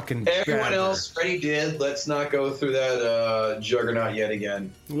fucking. Everyone else already did. Let's not go through that juggernaut yet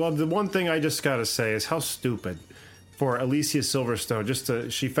again. Well, the one thing I just got to say is how stupid for Alicia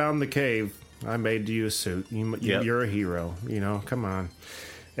Silverstone. She found the cave. I made you a suit. You're a hero. Come on.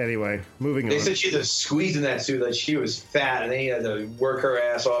 Anyway, moving on. They said she had to squeeze in that suit, that she was fat, and then he had to work her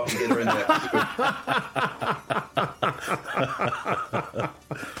ass off to get her in that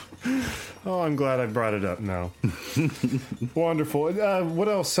suit. Oh, I'm glad I brought it up now. Wonderful. What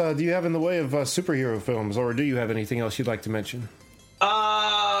else do you have in the way of superhero films, or do you have anything else you'd like to mention?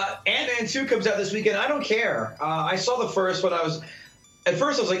 Ant-Man 2 comes out this weekend. I don't care. I saw the first one. At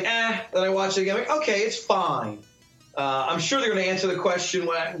first I was like, Then I watched it again. I'm like, okay, it's fine. I'm sure they're going to answer the question,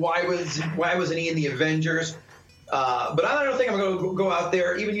 why wasn't he in the Avengers? But I don't think I'm going to go out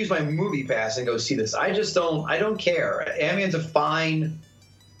there, even use my movie pass and go see this. I don't care. Ant-Man's a fine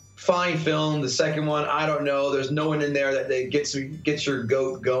film. The second one, I don't know. There's no one in there that gets your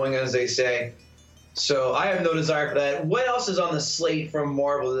goat going, as they say. So I have no desire for that. What else is on the slate from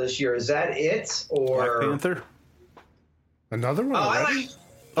Marvel this year? Is that it? Or Black Panther? Another one? No.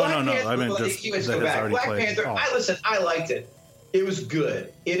 I meant just that it's already Black played. Panther. I liked it. It was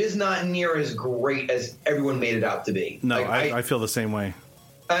good. It is not near as great as everyone made it out to be. No, I feel the same way.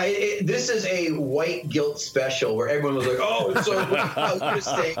 This is a white guilt special where everyone was like, "Oh, it's so good." I was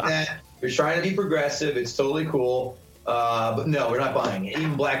just saying that you're trying to be progressive. It's totally cool. But no, we're not buying it.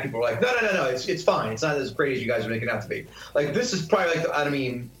 Even black people are like, no, it's fine. It's not as great as you guys are making it out to be. Like, this is probably like,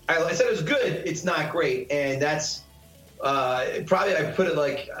 I said it was good. It's not great. And that's probably, I put it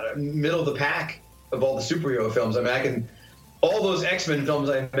like middle of the pack of all the superhero films. All those X-Men films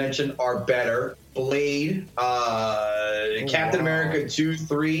I mentioned are better. Blade, Captain America 2,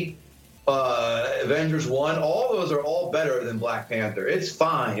 3, Avengers 1, all those are all better than Black Panther. It's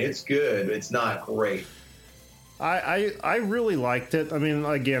fine. It's good. But it's not great. I really liked it. I mean,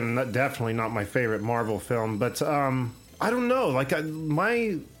 again, definitely not my favorite Marvel film, but I don't know. Like,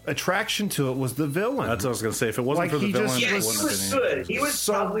 my attraction to it was the villain. That's what I was going to say. If it wasn't for the villain, he was good. He was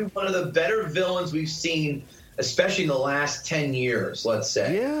probably one of the better villains we've seen, especially in the last 10 years, let's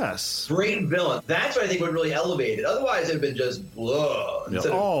say. Yes. Great villain. That's what I think would really elevate it. Otherwise, it would have been just blah.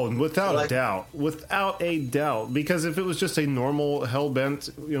 Oh, without a doubt. Because if it was just a normal hell-bent,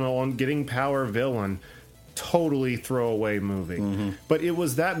 on getting power villain, totally throwaway movie. But it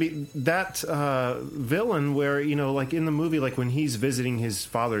was that villain where, like in the movie, like when he's visiting his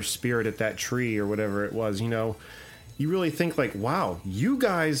father's spirit at that tree or whatever it was, you really think like, wow, you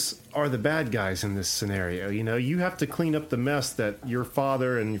guys are the bad guys in this scenario. You have to clean up the mess that your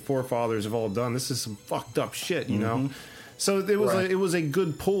father and your forefathers have all done. This is some fucked up shit, know. So it was a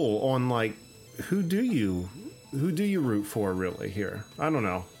good pull on like, who do you root for really here? I don't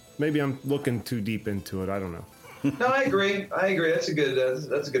know. Maybe I'm looking too deep into it. I don't know. No, I agree. That's a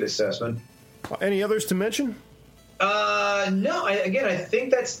good assessment. Any others to mention? No. I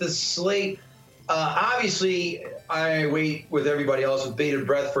think that's the slate. Obviously, I wait with everybody else with bated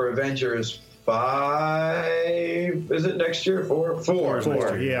breath for Avengers 5. Is it next year? 4?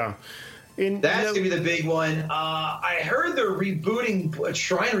 4, yeah. That's going to be the big one. I heard they're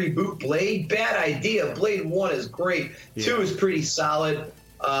trying to reboot Blade. Bad idea. Blade 1 is great. Yeah. 2 is pretty solid.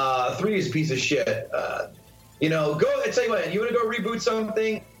 3 is a piece of shit. I tell you what, you want to go reboot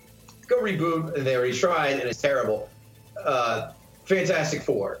something? Go reboot. And they already tried, and it's terrible. Fantastic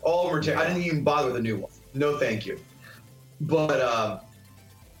Four. All of them are terrible. I didn't even bother with a new one. No, thank you. But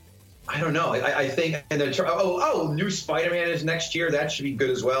I don't know. I think, and they're new Spider-Man is next year. That should be good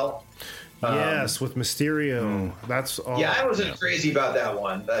as well. Yes, with Mysterio. That's all. Yeah, I wasn't crazy about that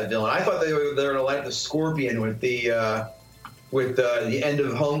one, that villain. I thought they were going to light the Scorpion with the end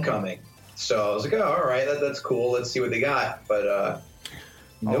of Homecoming. So I was like, oh, all right, that's cool. Let's see what they got. But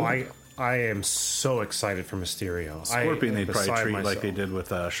nope. I am so excited for Mysterio. Scorpion, they'd probably treat like they did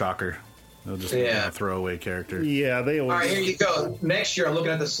with Shocker. They'll just be a throwaway character. Yeah, they always. All right, here you go. Next year, I'm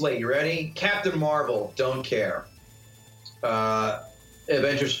looking at the slate. You ready? Captain Marvel, don't care.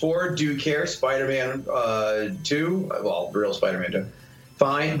 Avengers 4, do care. Spider-Man 2, well, real Spider-Man 2.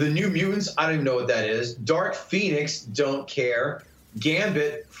 Fine. The New Mutants, I don't even know what that is. Dark Phoenix, don't care.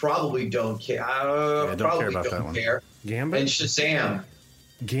 Gambit, probably don't care. Don't care about that one. Gambit? And Shazam.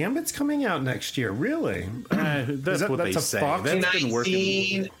 Gambit's coming out next year, really? That's what they say. That's been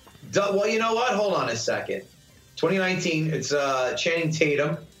working. Well, you know what? Hold on a second. 2019, it's Channing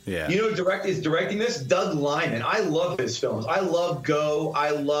Tatum. Yeah. You know who is directing this? Doug Liman. I love his films. I love Go.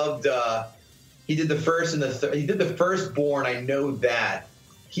 I loved he did the first and he did the Firstborn. I know that.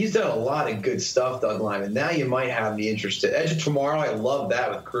 He's done a lot of good stuff, Doug Liman. Now you might have me interested. Edge of Tomorrow, I love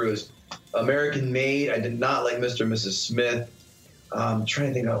that with Cruise. American Made, I did not like Mr. and Mrs. Smith. I'm trying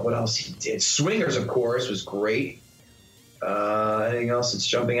to think of what else he did. Swingers, of course, was great. Anything else that's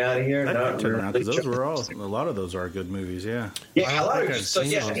jumping out of here? Not really. Those were a lot of those are good movies, yeah. Yeah, a lot of so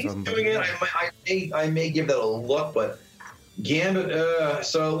yeah, he's doing it. I may give that a look, but Gambit.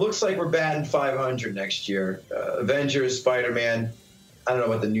 So it looks like we're batting 500 next year. Avengers, Spider-Man. I don't know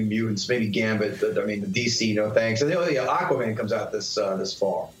about the New Mutants, maybe Gambit. But, I mean, the DC, no thanks. And Aquaman comes out this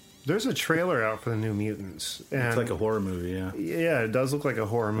fall. There's a trailer out for the New Mutants. And it's like a horror movie, yeah. Yeah, it does look like a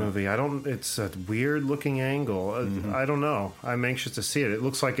horror movie. It's a weird looking angle. I don't know. I'm anxious to see it. It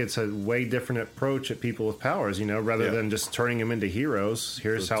looks like it's a way different approach at people with powers, rather than just turning them into heroes.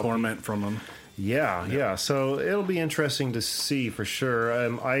 Here's how torment from them. Yeah. So it'll be interesting to see for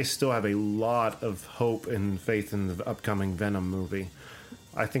sure. I still have a lot of hope and faith in the upcoming Venom movie.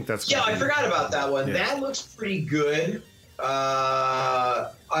 I think that's I forgot about that one. Yeah. That looks pretty good. I'm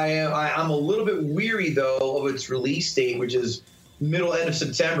a little bit weary though of its release date, which is end of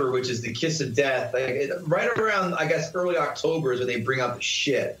September, which is the Kiss of Death. Right around, I guess, early October is when they bring out the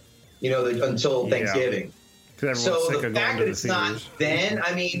shit. Until Thanksgiving. So the fact that it's not then,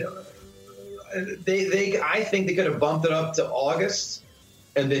 I mean, I think they could have bumped it up to August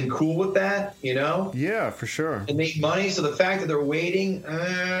and been cool with that. Yeah, for sure. And make money. So the fact that they're waiting,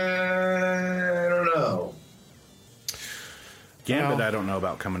 I don't know. Gambit, I don't know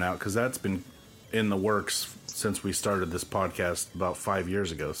about coming out because that's been in the works since we started this podcast about 5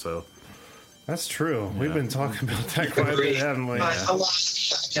 years ago. So that's true. Yeah. We've been talking about that quite a bit, haven't we? How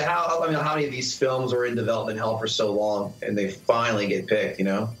many of these films were in development hell for so long and they finally get picked?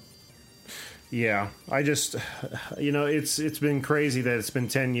 Yeah, I just, it's been crazy that it's been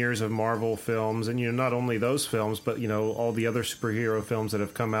 10 years of Marvel films, and not only those films, but all the other superhero films that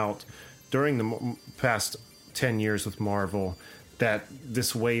have come out during the past 10 years with Marvel, that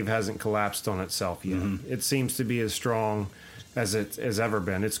this wave hasn't collapsed on itself yet. Mm-hmm. It seems to be as strong as it has ever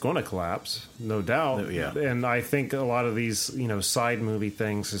been. It's going to collapse, no doubt. Yeah. And I think a lot of these, side movie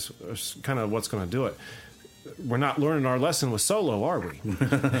things is kind of what's going to do it. we're not learning our lesson with Solo, are we?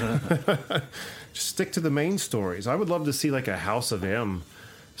 Just stick to the main stories. I would love to see like a House of M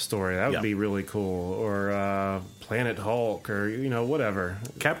story. That would be really cool. Or Planet Hulk, or whatever.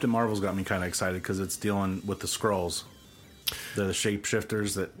 Captain Marvel's got me kind of excited because it's dealing with the Skrulls. The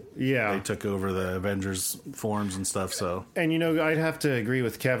shapeshifters that they took over the Avengers forms and stuff. So, and I'd have to agree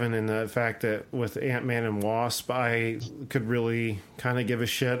with Kevin in the fact that with Ant-Man and Wasp, I could really kind of give a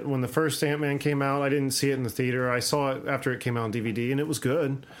shit. When the first Ant-Man came out, I didn't see it in the theater. I saw it after it came out on DVD, and it was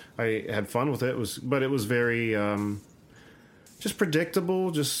good. I had fun with it. But it was very just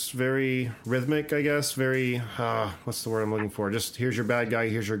predictable, just very rhythmic, I guess. Very what's the word I'm looking for? Just here's your bad guy,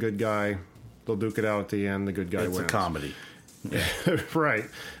 here's your good guy. They'll duke it out at the end. The good guy wins. It's a comedy. Yeah. Right.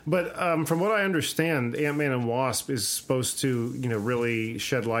 But from what I understand, Ant-Man and Wasp is supposed to, really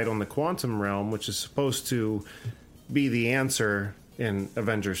shed light on the quantum realm, which is supposed to be the answer in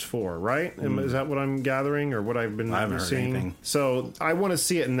Avengers 4, right? Is that what I'm gathering or what I've been seeing? Anything. So I want to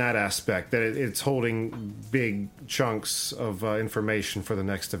see it in that aspect, that it's holding big chunks of information for the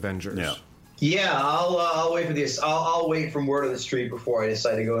next Avengers. Yeah. Yeah, I'll wait for this. I'll wait from word on the street before I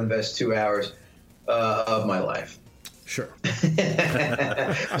decide to go invest 2 hours of my life. Sure. I'm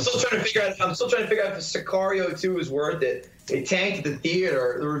still trying to figure out if Sicario 2 is worth it. It tanked at the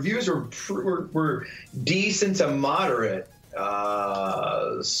theater. The reviews were decent to moderate. So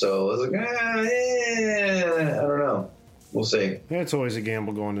I was like, I don't know. We'll see. Yeah, it's always a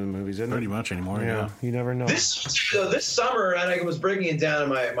gamble going to the movies, isn't it? Pretty much anymore. Yeah. You never know. This summer, and I was breaking it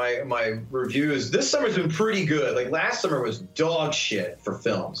down in my reviews. This summer's been pretty good. Like last summer was dog shit for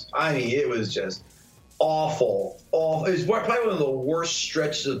films. I mean, it was just awful. It was probably one of the worst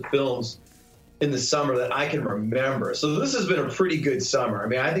stretches of films in the summer that I can remember. So this has been a pretty good summer. I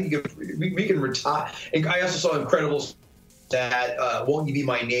mean, I think we can retire. And I also saw Incredibles. That Won't You Be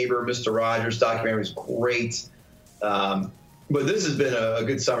My Neighbor, Mr. Rogers documentary was great. But this has been a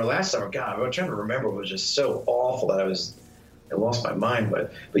good summer. Last summer, God, I'm trying to remember. It was just so awful that I lost my mind.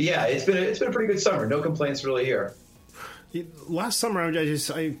 But yeah, it's been a pretty good summer. No complaints really here. Last summer,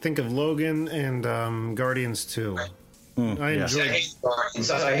 I think of Logan and Guardians 2. I enjoyed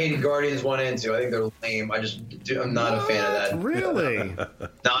it. I hated Guardians 1 and 2. I think they're lame. I'm not a fan of that. Really? Not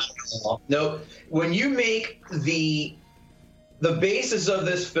at all. No. When you make the basis of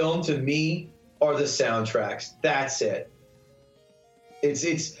this film, to me, are the soundtracks. That's it.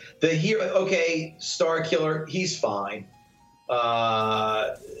 It's the hero. Okay, Star Killer, he's fine.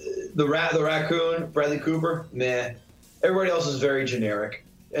 The raccoon, Bradley Cooper, meh. Everybody else is very generic,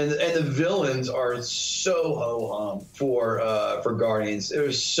 and the villains are so ho-hum for Guardians. It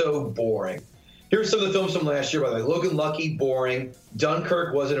was so boring. Here's some of the films from last year, by the way. Logan Lucky, boring.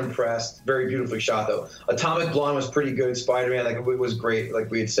 Dunkirk, wasn't impressed. Very beautifully shot, though. Atomic Blonde was pretty good. Spider-Man, it was great, like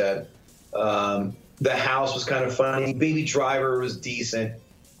we had said. The House was kind of funny. Baby Driver was decent.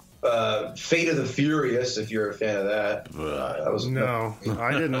 Fate of the Furious, if you're a fan of that. No,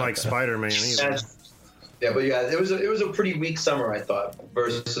 I didn't like Spider-Man either. Yeah, but yeah, it was a pretty weak summer, I thought,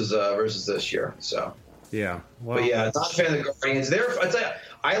 versus this year. So yeah, well, but yeah, not a fan of the Guardians.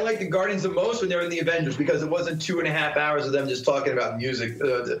 I like the Guardians the most when they're in the Avengers because it wasn't 2.5 hours of them just talking about music,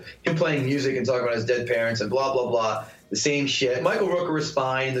 him playing music and talking about his dead parents and blah blah blah, the same shit. Michael Rooker was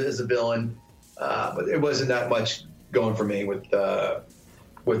fine as a villain, but it wasn't that much going for me with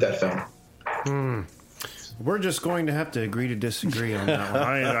that film. We're just going to have to agree to disagree on that one.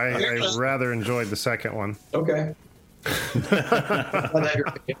 I rather enjoyed the second one. Okay. Go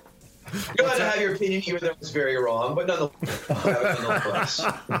ahead and have your opinion, even though it's very wrong, but nonetheless.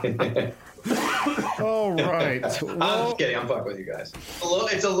 All right. Well, I'm just kidding. I'm fucking with you guys.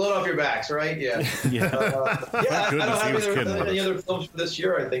 It's a load off your backs, right? Yeah. I don't have any other films for this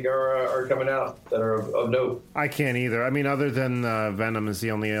year, I think, are coming out that are of note. I can't either. I mean, other than Venom is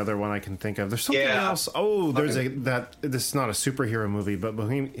the only other one I can think of. There's something else. Oh, there's this is not a superhero movie, but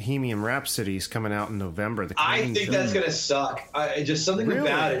Bohemian Rhapsody is coming out in November. I think that's going to suck. Just something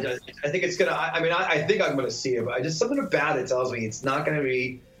about it. I think it's going to, I think I'm going to see it, but just something about it tells me it's not going to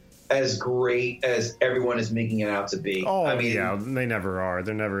be as great as everyone is making it out to be. Oh, yeah, they never are.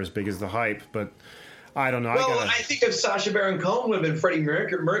 They're never as big as the hype, but I don't know. Well, I think if Sacha Baron Cohen would have been Freddie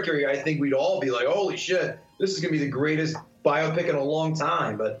Mercury, I think we'd all be like, holy shit, this is going to be the greatest biopic in a long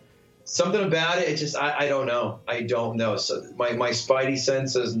time. But something about it, just, I don't know. I don't know. So my spidey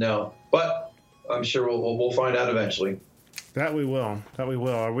sense says no. But I'm sure we'll find out eventually. That we will.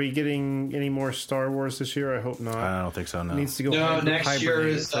 Are we getting any more Star Wars this year? I hope not. I don't think so. No. It needs to go. No, next year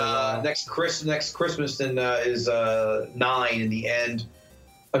is next Christmas. Then is 9 in the end.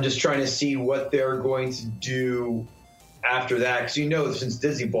 I'm just trying to see what they're going to do after that, because since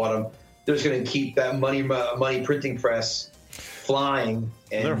Disney bought them, they're just going to keep that money printing press flying.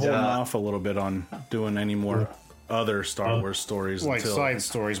 And, they're holding off a little bit on doing any more other Star Wars stories, like side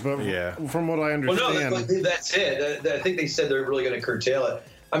stories. But from what I understand, that's it. I think they said they're really going to curtail it.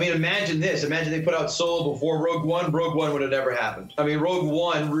 I mean, imagine this. Imagine they put out Solo before Rogue One. Rogue One would have never happened. I mean, Rogue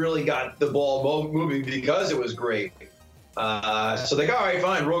One really got the ball moving because it was great. So they go, all right,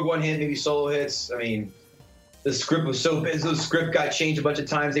 fine. Rogue One hit, maybe Solo hits. I mean, the script was so busy. The script got changed a bunch of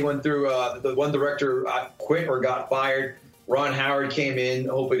times. They went through, the one director quit or got fired. Ron Howard came in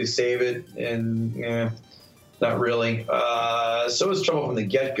hoping to save it, and not really. So it was trouble from the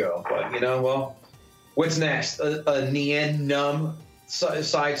get-go. But, well, what's next? A Nien Nunb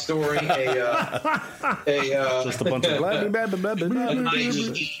side story, just a bunch of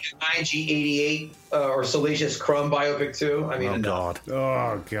IG-88 or Salacious Crumb biopic too. I mean, God,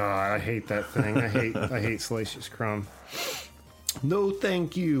 I hate that thing. I hate Salacious Crumb. No,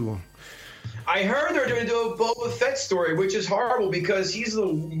 thank you. I heard they're going to do a Boba Fett story, which is horrible because he's the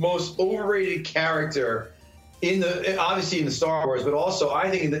most overrated character obviously in the Star Wars, but also I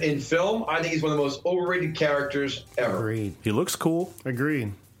think in film, I think he's one of the most overrated characters ever. Agreed. He looks cool.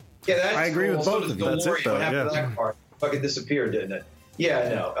 Agreed. Yeah, I agree with both of you. That's it, though. That part fucking disappeared, didn't it? Yeah,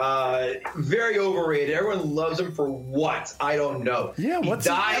 no. Very overrated. Everyone loves him for what? I don't know. Yeah, what's he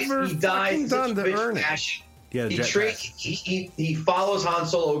dies done to earn it? Yeah, he follows Han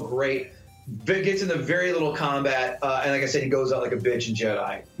Solo great. Gets into very little combat, and like I said, he goes out like a bitch in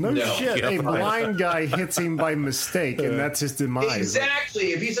Jedi. No shit. A blind guy hits him by mistake, and that's his demise.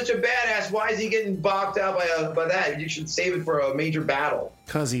 Exactly. If he's such a badass, why is he getting bogged out by that? You should save it for a major battle.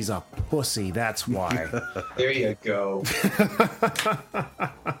 Because he's a pussy, that's why. There you go.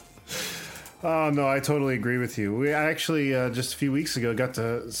 Oh, no, I totally agree with you. We actually, just a few weeks ago, got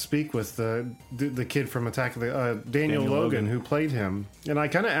to speak with the kid from Attack of the... Daniel Logan, who played him. And I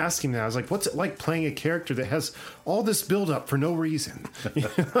kind of asked him now, I was like, what's it like playing a character that has all this build-up for no reason?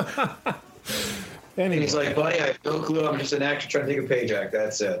 And he's like, buddy, I have no clue. I'm just an actor trying to take a paycheck.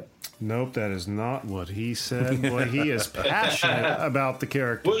 That's it. Nope, that is not what he said. Boy, he is passionate about the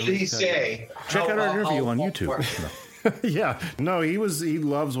character. What did he say? Check out our interview on YouTube. Yeah, no, he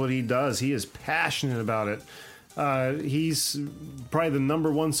loves what he does. He is passionate about it. He's probably the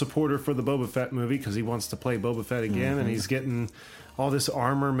number one supporter for the Boba Fett movie because he wants to play Boba Fett again, and he's getting all this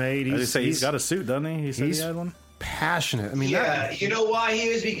armor made. He's got a suit, doesn't he? He said he had one. Passionate. I mean, you know why he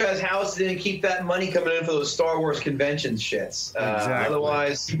is? Because House didn't keep that money coming in for those Star Wars convention shits. Exactly.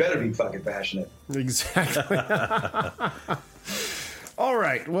 Otherwise, he better be fucking passionate. Exactly. All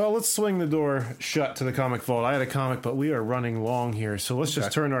right, well, let's swing the door shut to the comic vault. I had a comic, but we are running long here, so let's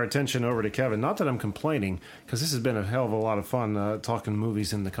just turn our attention over to Kevin. Not that I'm complaining, because this has been a hell of a lot of fun talking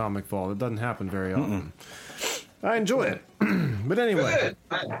movies in the comic vault. It doesn't happen very often. I enjoy it. But anyway.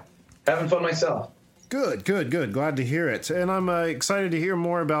 Good. Having fun myself. Good. Glad to hear it. And I'm excited to hear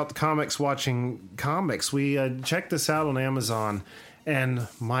more about Comics Watching Comics. We checked this out on Amazon, and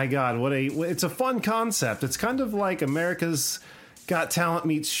my God, it's a fun concept. It's kind of like America's Got Talent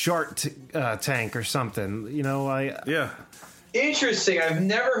meets Shark Tank or something. Yeah. Interesting. I've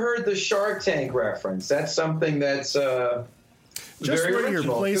never heard the Shark Tank reference. That's something that's just very where original.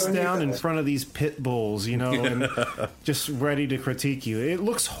 You're placed down in front of these pit bulls, and just ready to critique you. It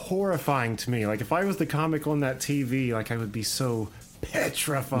looks horrifying to me. Like if I was the comic on that TV, like I would be so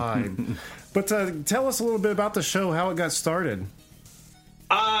petrified. But tell us a little bit about the show, how it got started.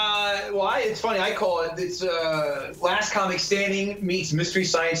 It's funny. I call it's Last Comic Standing meets Mystery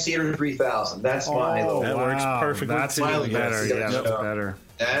Science Theater 3000. That's my little. That works perfectly. That's even better. Yeah, that's better.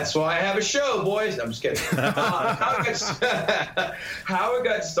 That's why I have a show, boys. I'm just kidding. How it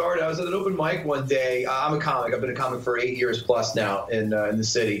got started, I was at an open mic one day. I'm a comic. I've been a comic for 8 years plus now in the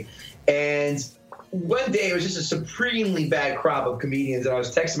city. And one day, it was just a supremely bad crop of comedians. And I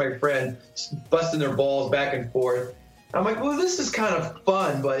was texting my friend, busting their balls back and forth. I'm like, well, this is kind of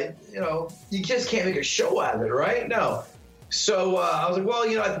fun, but, you just can't make a show out of it, right? No. So I was like, well,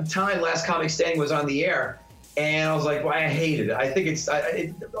 at the time, Last Comic Standing was on the air. And I was like, well, I hated it. I think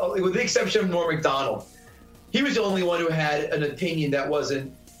with the exception of Norm Macdonald, he was the only one who had an opinion that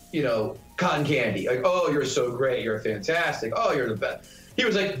wasn't, cotton candy. Like, oh, you're so great. You're fantastic. Oh, you're the best. He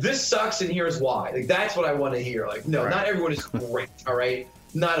was like, this sucks, and here's why. Like, that's what I want to hear. Like, no, Not everyone is great, all right?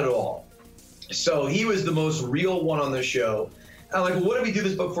 Not at all. So he was the most real one on the show. I'm like, well, what do we do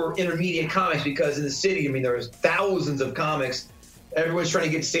this book for intermediate comics? Because in the city, there's thousands of comics. Everyone's trying to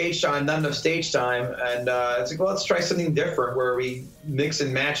get stage time, not enough stage time. And it's like, well, let's try something different where we mix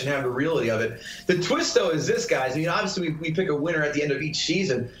and match and have the reality of it. The twist, though, is this, guys. Obviously, we pick a winner at the end of each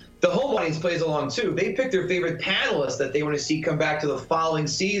season. the home audience plays along too. They pick their favorite panelists that they want to see come back to the following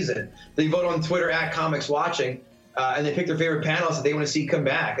season. They vote on Twitter at Comics Watching, and they pick their favorite panelists that they want to see come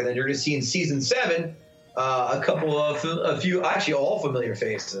back. And then you're going to see in season 7 a few, actually all familiar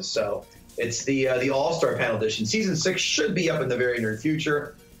faces. So it's the All-Star panel edition. Season 6 should be up in the very near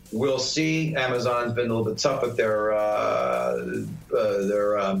future. We'll see. Amazon's been a little bit tough with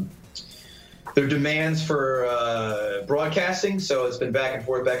their demands for broadcasting, so it's been back and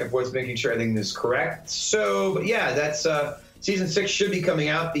forth, making sure everything is correct. So, but yeah, that's season 6 should be coming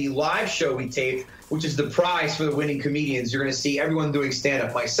out. The live show we taped, which is the prize for the winning comedians. You're going to see everyone doing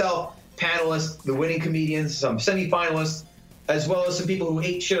stand-up. Myself, panelists, the winning comedians, some semi-finalists, as well as some people who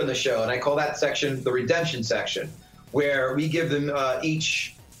ate shit on the show. And I call that section the redemption section, where we give them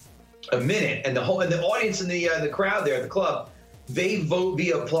each a minute, and the audience in the crowd there at the club, they vote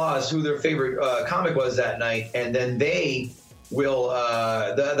via applause who their favorite comic was that night, and then they will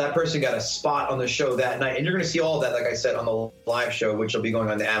that person got a spot on the show that night. And you're going to see all of that, like I said, on the live show, which will be going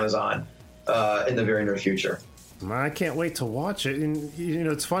on to Amazon in the very near future. I can't wait to watch it. And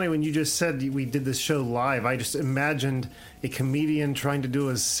it's funny when you just said we did this show live. I just imagined a comedian trying to do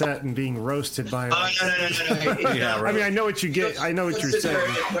a set and being roasted by. No. Yeah, right. I mean, I know what you get. I know what you're saying.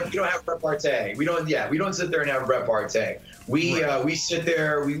 We don't have repartee. We don't sit there and have repartee. We sit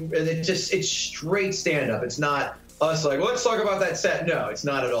there. And it's straight stand up. It's not us like, let's talk about that set. No, it's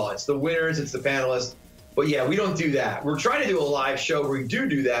not at all. It's the winners. It's the panelists. But yeah, we don't do that. We're trying to do a live show where we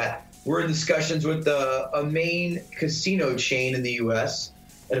do that. We're in discussions with a main casino chain in the U.S.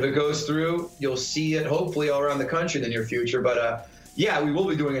 And if it goes through, you'll see it hopefully all around the country in the near future. But yeah, we will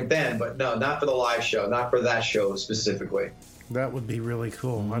be doing it then. But no, not for the live show, not for that show specifically. That would be really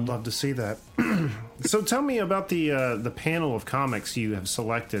cool. I'd love to see that. So tell me about the panel of comics you have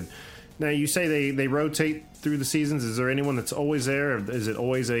selected. Now, you say they rotate through the seasons. Is there anyone that's always there? Or is it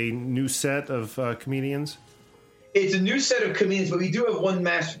always a new set of comedians? It's a new set of comedians, but we do have one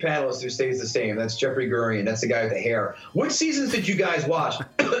master panelist who stays the same. That's Jeffrey Gurian. That's the guy with the hair. What seasons did you guys watch?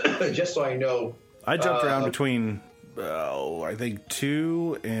 Just so I know. I jumped around between, I think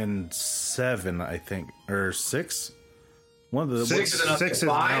 2 and 7, I think, or 6. One of the 6 is enough to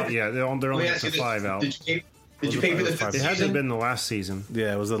 5. Yeah, they're only up to 5 out. Did you pay for the 5th season? It hasn't been the last season.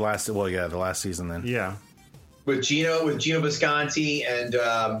 Yeah, it was the last. Well, yeah, the last season then. Yeah, with Gino Visconti and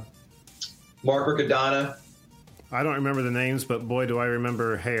Mark Riccadonna. I don't remember the names, but boy, do I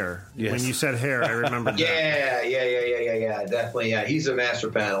remember hair. Yes. When you said hair, I remember that. Yeah, definitely. Yeah, he's a master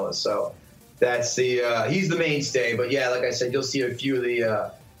panelist, so that's he's the mainstay. But yeah, like I said, you'll see a few of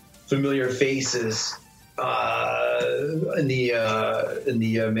the familiar faces why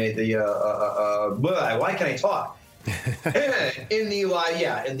can't I talk?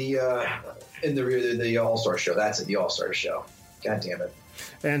 in the All-Star show. That's it, the All-Star show. God damn it.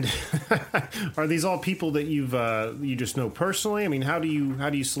 And are these all people that you just know personally? I mean, how do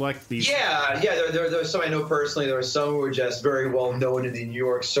you select these? Yeah. There's some I know personally. There are some who are just very well known in the New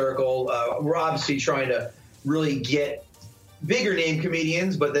York circle. We're obviously trying to really get bigger name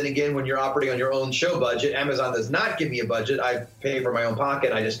comedians, but then again, when you're operating on your own show budget, Amazon does not give me a budget. I pay for my own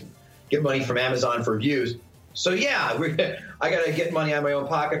pocket. I just get money from Amazon for views. So yeah, I got to get money out of my own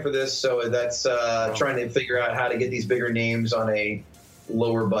pocket for this. So that's trying to figure out how to get these bigger names on a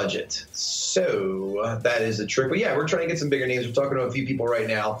lower budget. So that is a trick. But yeah, we're trying to get some bigger names. We're talking to a few people right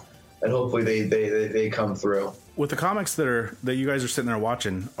now, and hopefully they come through. With the comics that you guys are sitting there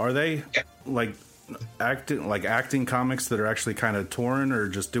watching, are they like acting comics that are actually kind of touring or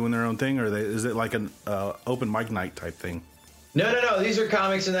just doing their own thing, or is it like an open mic night type thing? No. These are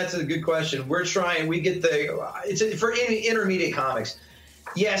comics, and that's a good question. We're trying. We get for intermediate comics.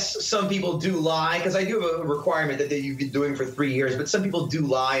 Yes, some people do lie, because I do have a requirement that you've been doing for 3 years. But some people do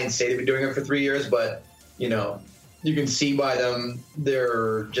lie and say they've been doing it for 3 years. But you can see by them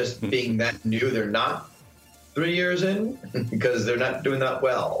they're just being that new. They're not 3 years in because they're not doing that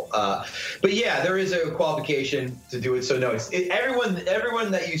well. But yeah, there is a qualification to do it. So no,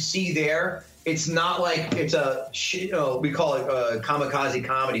 everyone that you see there. It's not like it's we call it a kamikaze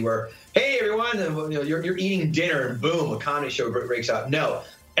comedy where, hey, everyone, you're eating dinner and boom, a comedy show breaks out. No,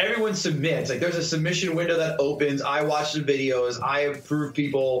 everyone submits. Like there's a submission window that opens. I watch the videos. I approve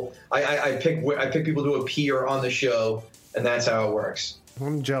people. I pick people to appear on the show, and that's how it works.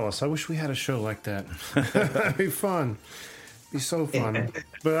 I'm jealous. I wish we had a show like that. That'd be fun. It'd be so fun.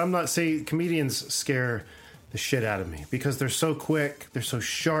 But I'm not saying comedians scare the shit out of me because they're so quick, they're so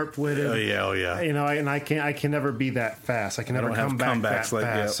sharp-witted. Oh yeah. And I can never be that fast. I can never come back that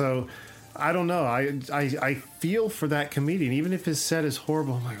fast. So I don't know. I feel for that comedian, even if his set is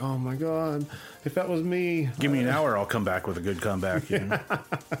horrible. I'm like, oh my god, if that was me. Give me an hour, I'll come back with a good comeback. You know?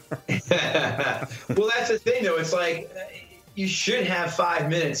 Well, that's the thing, though. It's like you should have 5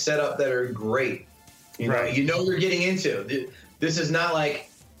 minutes set up that are great. You know, Right. you know what you're getting into. This is not like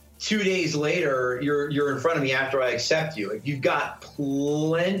 2 days later you're in front of me after I accept you. Like, you've got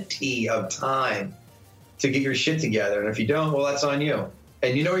plenty of time to get your shit together, and if you don't, well, that's on you.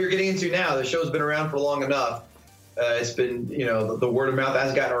 And you know what you're getting into now. The show's been around for long enough. It's been, you know, the word of mouth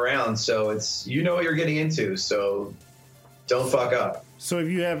has gotten around, so it's, you know what you're getting into. So don't fuck up. So have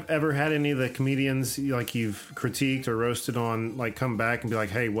you ever had any of the comedians like you've critiqued or roasted on like come back and be like,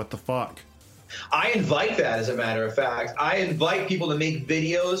 hey, what the fuck? I invite that, as a matter of fact. I invite people to make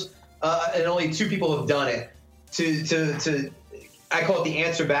videos, and only 2 people have done it. To I call it the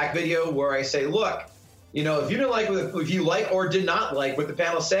answer back video, where I say, look, you know, if you like or did not like what the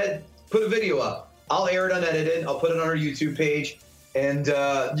panel said, put a video up. I'll air it unedited. I'll put it on our YouTube page, and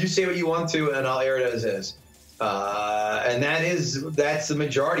you say what you want to, and I'll air it as is. And that's the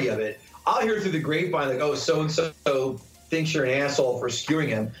majority of it. I'll hear through the grapevine like, oh, so and so thinks you're an asshole for skewing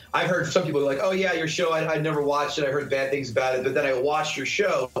him. I've heard some people like, oh yeah, your show, I never watched it. I heard bad things about it, but then I watched your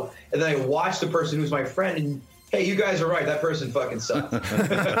show, and then I watched the person who's my friend, and hey, you guys are right. That person fucking sucked.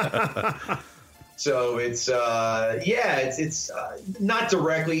 So it's it's not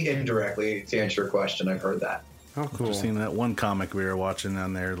directly, indirectly to answer your question. I've heard that. How cool. Just seen that one comic we were watching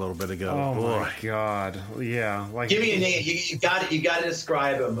on there a little bit ago. Oh Boy. my god. Yeah. Like, Give me a name. You got to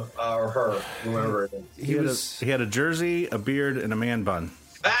describe him or her, whoever it is. He had a jersey, a beard, and a man bun.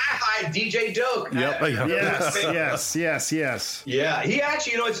 Hi, DJ Doak. Yep. Yes. Yeah, he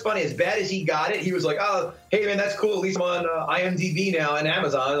actually, you know, it's funny. As bad as he got it, he was like, oh, hey, man, that's cool. At least I'm on IMDb now and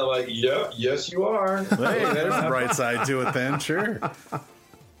Amazon. And I'm like, yep, yes, you are. Hey, there's a bright side to it then, sure.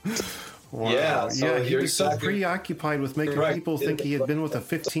 Wow. Yeah, so he was so exactly preoccupied with making right. people think he had been with a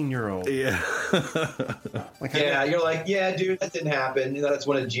 15-year-old. Yeah. Like, Yeah, you're like, yeah, dude, that didn't happen. You know, that's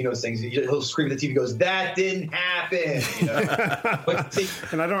one of Gino's things. He'll scream at the TV, goes, that didn't happen. You know?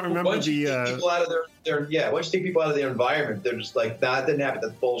 and I don't remember once you take people out of once you take people out of their environment, they're just like, nah, it didn't happen.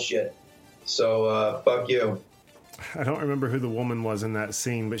 That's bullshit. So, fuck you. I don't remember who the woman was in that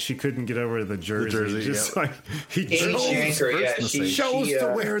scene, but she couldn't get over the jersey. Just yeah. like he Amy Shanker, yeah, chose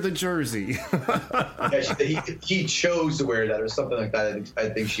to wear the jersey. he chose to wear that or something like that. I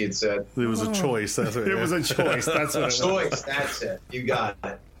think she had said It was a choice. That's what It was a choice. That's what it was. choice. That's it. You got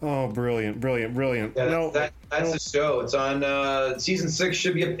it. Oh, brilliant. Yeah, No, that's the show. It's on season 6.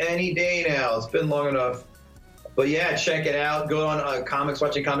 Should be up any day now. It's been long enough. But yeah, check it out. Go on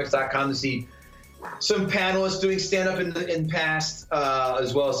watchingcomics.com to see some panelists doing stand-up in past,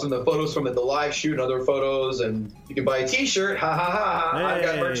 as well as some of the photos from the live shoot and other photos. And you can buy a T-shirt. Ha ha ha! Hey. I've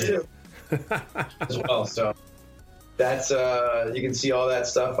got merch too as well. So that's you can see all that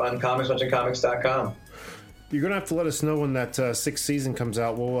stuff on watchingcomics.com. you're gonna have to let us know when that 6th season comes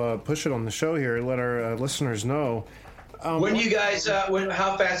out. We'll push it on the show here and let our listeners know. When you guys,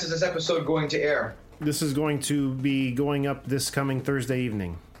 how fast is this episode going to air? This is going to be going up this coming Thursday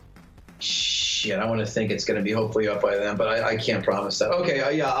evening. Shit, I want to think it's going to be hopefully up by then, but I can't promise that.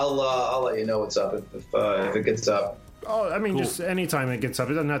 Okay, yeah, I'll let you know what's up if it gets up. Oh, I mean, just anytime it gets up.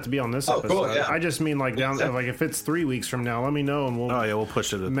 It doesn't have to be on this episode. Cool, yeah. I just mean like if it's 3 weeks from now, let me know and We'll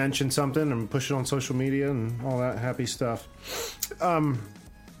push it. mention something and push it on social media and all that happy stuff.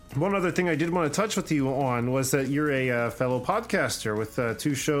 One other thing I did want to touch with you on was that you're a fellow podcaster with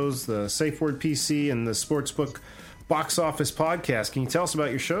 2 shows, the Safe Word PC and the Sportsbook Box Office Podcast. Can you tell us about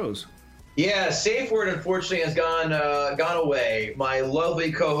your shows? Yeah, Safe Word unfortunately has gone away. My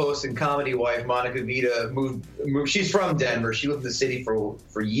lovely co-host and comedy wife, Monica Vita, moved. She's from Denver. She lived in the city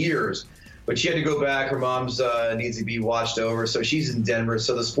for years, but she had to go back. Her mom's needs to be watched over, so she's in Denver.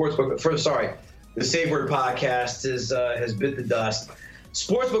 So the the Safe Word Podcast has bit the dust.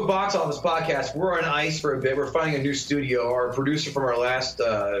 Sportsbook Box Office Podcast, we're on ice for a bit. We're finding a new studio. Our producer from our last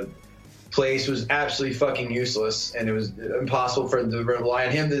place was absolutely fucking useless, and it was impossible for him to rely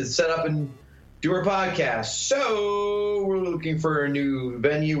on him to set up and do our podcast. So we're looking for a new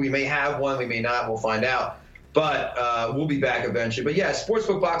venue. We may have one, we may not. We'll find out. But we'll be back eventually. But yeah,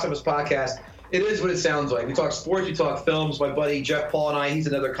 Sportsbook Box Office Podcast, it is what it sounds like. We talk sports, we talk films. My buddy Jeff Paul and I, he's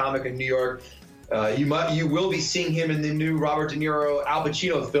another comic in New York. You will be seeing him in the new Robert De Niro Al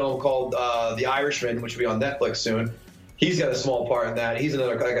Pacino film called The Irishman, which will be on Netflix soon. He's got a small part in that. He's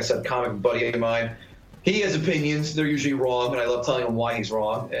another, like I said, comic buddy of mine. He has opinions. They're usually wrong, and I love telling him why he's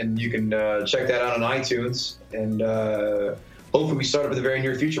wrong. And you can check that out on iTunes. And hopefully we start up in the very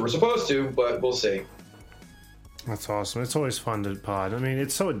near future. We're supposed to, but we'll see. That's awesome. It's always fun to pod. I mean,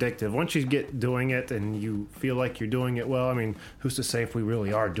 it's so addictive. Once you get doing it and you feel like you're doing it well, I mean, who's to say if we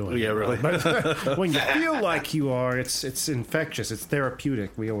really are doing it? Yeah, really. But when you feel like you are, it's infectious. It's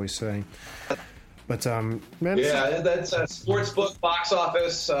therapeutic, we always say. But, man. Yeah, that's Sportsbook Box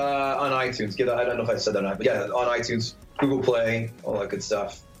Office on iTunes. I don't know if I said that or not, but yeah, on iTunes, Google Play, all that good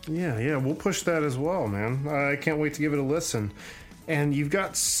stuff. Yeah, we'll push that as well, man. I can't wait to give it a listen. And you've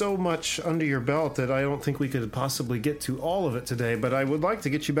got so much under your belt that I don't think we could possibly get to all of it today, but I would like to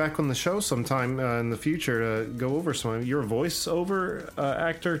get you back on the show sometime in the future to go over some. You're a voiceover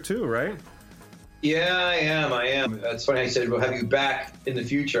actor too, right? Yeah, I am. It's funny how you said we'll have you back in the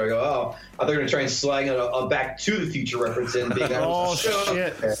future. I go, oh, I thought you were going to try and slag a Back to the Future reference in. Being oh,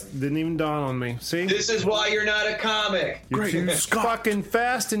 shit. Didn't even dawn on me. See? This is why you're not a comic. You're too fucking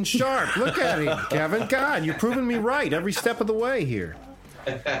fast and sharp. Look at him, Kevin. God, you're proving me right every step of the way here.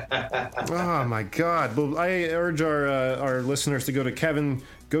 Oh, my God. Well, I urge our listeners to go to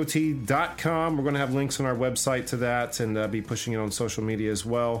kevingoatee.com. We're going to have links on our website to that and be pushing it on social media as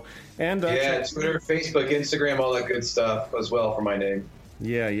well. And Twitter, Facebook, Instagram, all that good stuff as well for my name.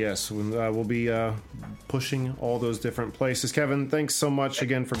 Yes. We'll be pushing all those different places. Kevin, thanks so much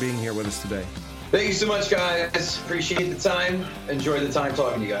again for being here with us today. Thank you so much, guys. Appreciate the time. Enjoy the time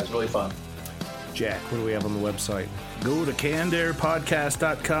talking to you guys. Really fun. Jack, what do we have on the website? Go to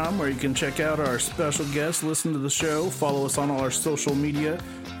cannedairpodcast.com where you can check out our special guests, listen to the show, follow us on all our social media,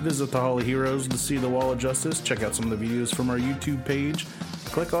 visit the Hall of Heroes to see the Wall of Justice, check out some of the videos from our YouTube page,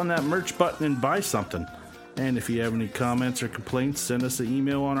 click on that merch button and buy something. And if you have any comments or complaints, send us an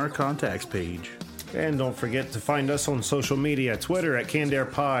email on our contacts page. And don't forget to find us on social media, Twitter at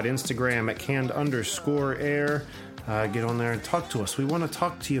CannedAirPod, Instagram at canned_air. Get on there and talk to us. We want to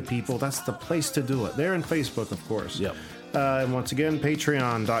talk to you, people. That's the place to do it. There and Facebook, of course. Yep. And once again,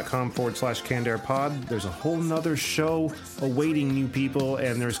 patreon.com/CannedAirPod. There's a whole nother show awaiting new people,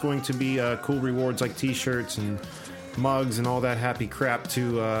 and there's going to be cool rewards like t-shirts and mugs and all that happy crap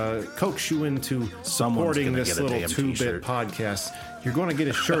to coax you into supporting this little 2-bit podcast. You're going to get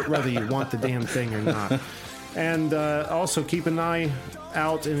a shirt whether you want the damn thing or not. And also keep an eye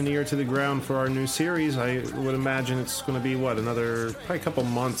out and an ear to the ground for our new series. I would imagine it's going to be, another probably a couple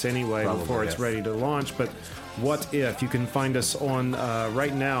months anyway before it's ready to launch. But What If? You can find us on,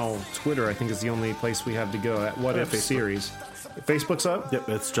 right now, Twitter, I think is the only place we have to go at What If Series. Facebook's up? Yep,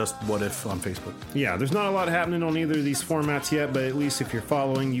 it's just What If on Facebook. Yeah, there's not a lot happening on either of these formats yet, but at least if you're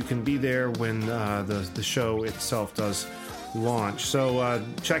following, you can be there when the show itself does launch. So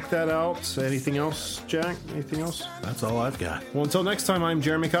check that out. Anything else, Jack? Anything else? That's all I've got. Well, until next time, I'm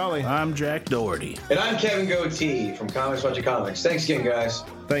Jeremy Colley. I'm Jack Doherty. And I'm Kevin Goatee from Comics Bunch of Comics. Thanks again, guys.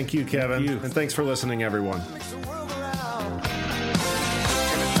 Thank you, Kevin. Thank you. And thanks for listening, everyone.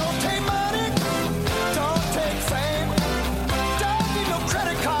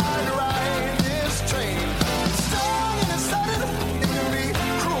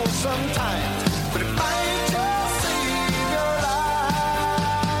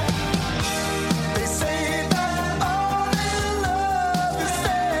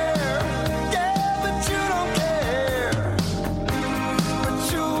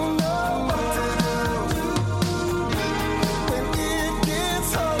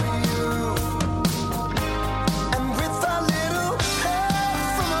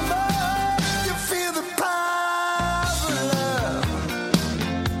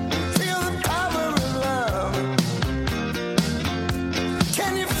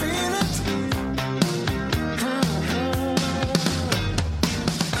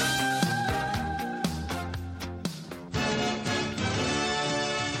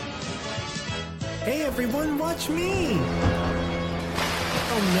 Hey everyone, watch me!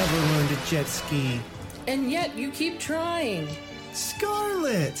 I'll never learn to jet ski. And yet you keep trying.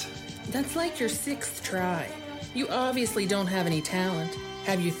 Scarlet! That's like your 6th try. You obviously don't have any talent.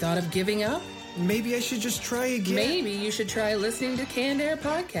 Have you thought of giving up? Maybe I should just try again. Maybe you should try listening to Canned Air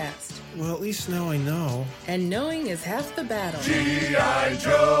Podcast. Well, at least now I know. And knowing is half the battle. G.I.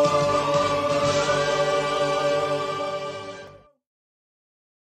 Joe!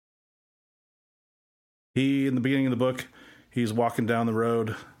 In the beginning of the book, he's walking down the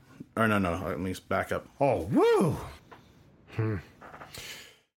road. Or no, let me back up. Oh, woo!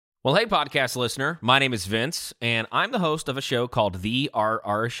 Well, hey, podcast listener. My name is Vince, and I'm the host of a show called The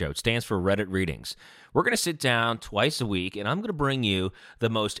RR Show. It stands for Reddit Readings. We're going to sit down twice a week, and I'm going to bring you the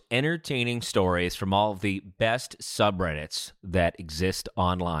most entertaining stories from all of the best subreddits that exist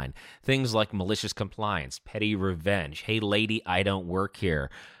online. Things like malicious compliance, petty revenge, hey, lady, I don't work here.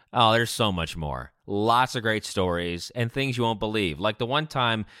 Oh, there's so much more. Lots of great stories and things you won't believe. Like the one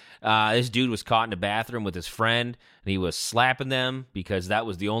time this dude was caught in a bathroom with his friend, and he was slapping them because that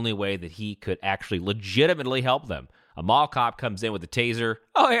was the only way that he could actually legitimately help them. A mall cop comes in with a taser.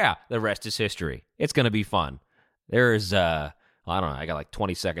 Oh, yeah, the rest is history. It's going to be fun. There's, I don't know, I got like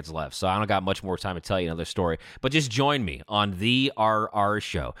 20 seconds left, so I don't got much more time to tell you another story. But just join me on The RR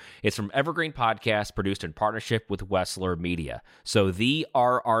Show. It's from Evergreen Podcast, produced in partnership with Wessler Media. So The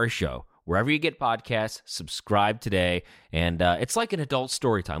RR Show. Wherever you get podcasts, subscribe today. And it's like an adult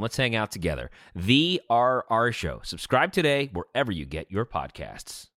story time. Let's hang out together. The RR Show. Subscribe today wherever you get your podcasts.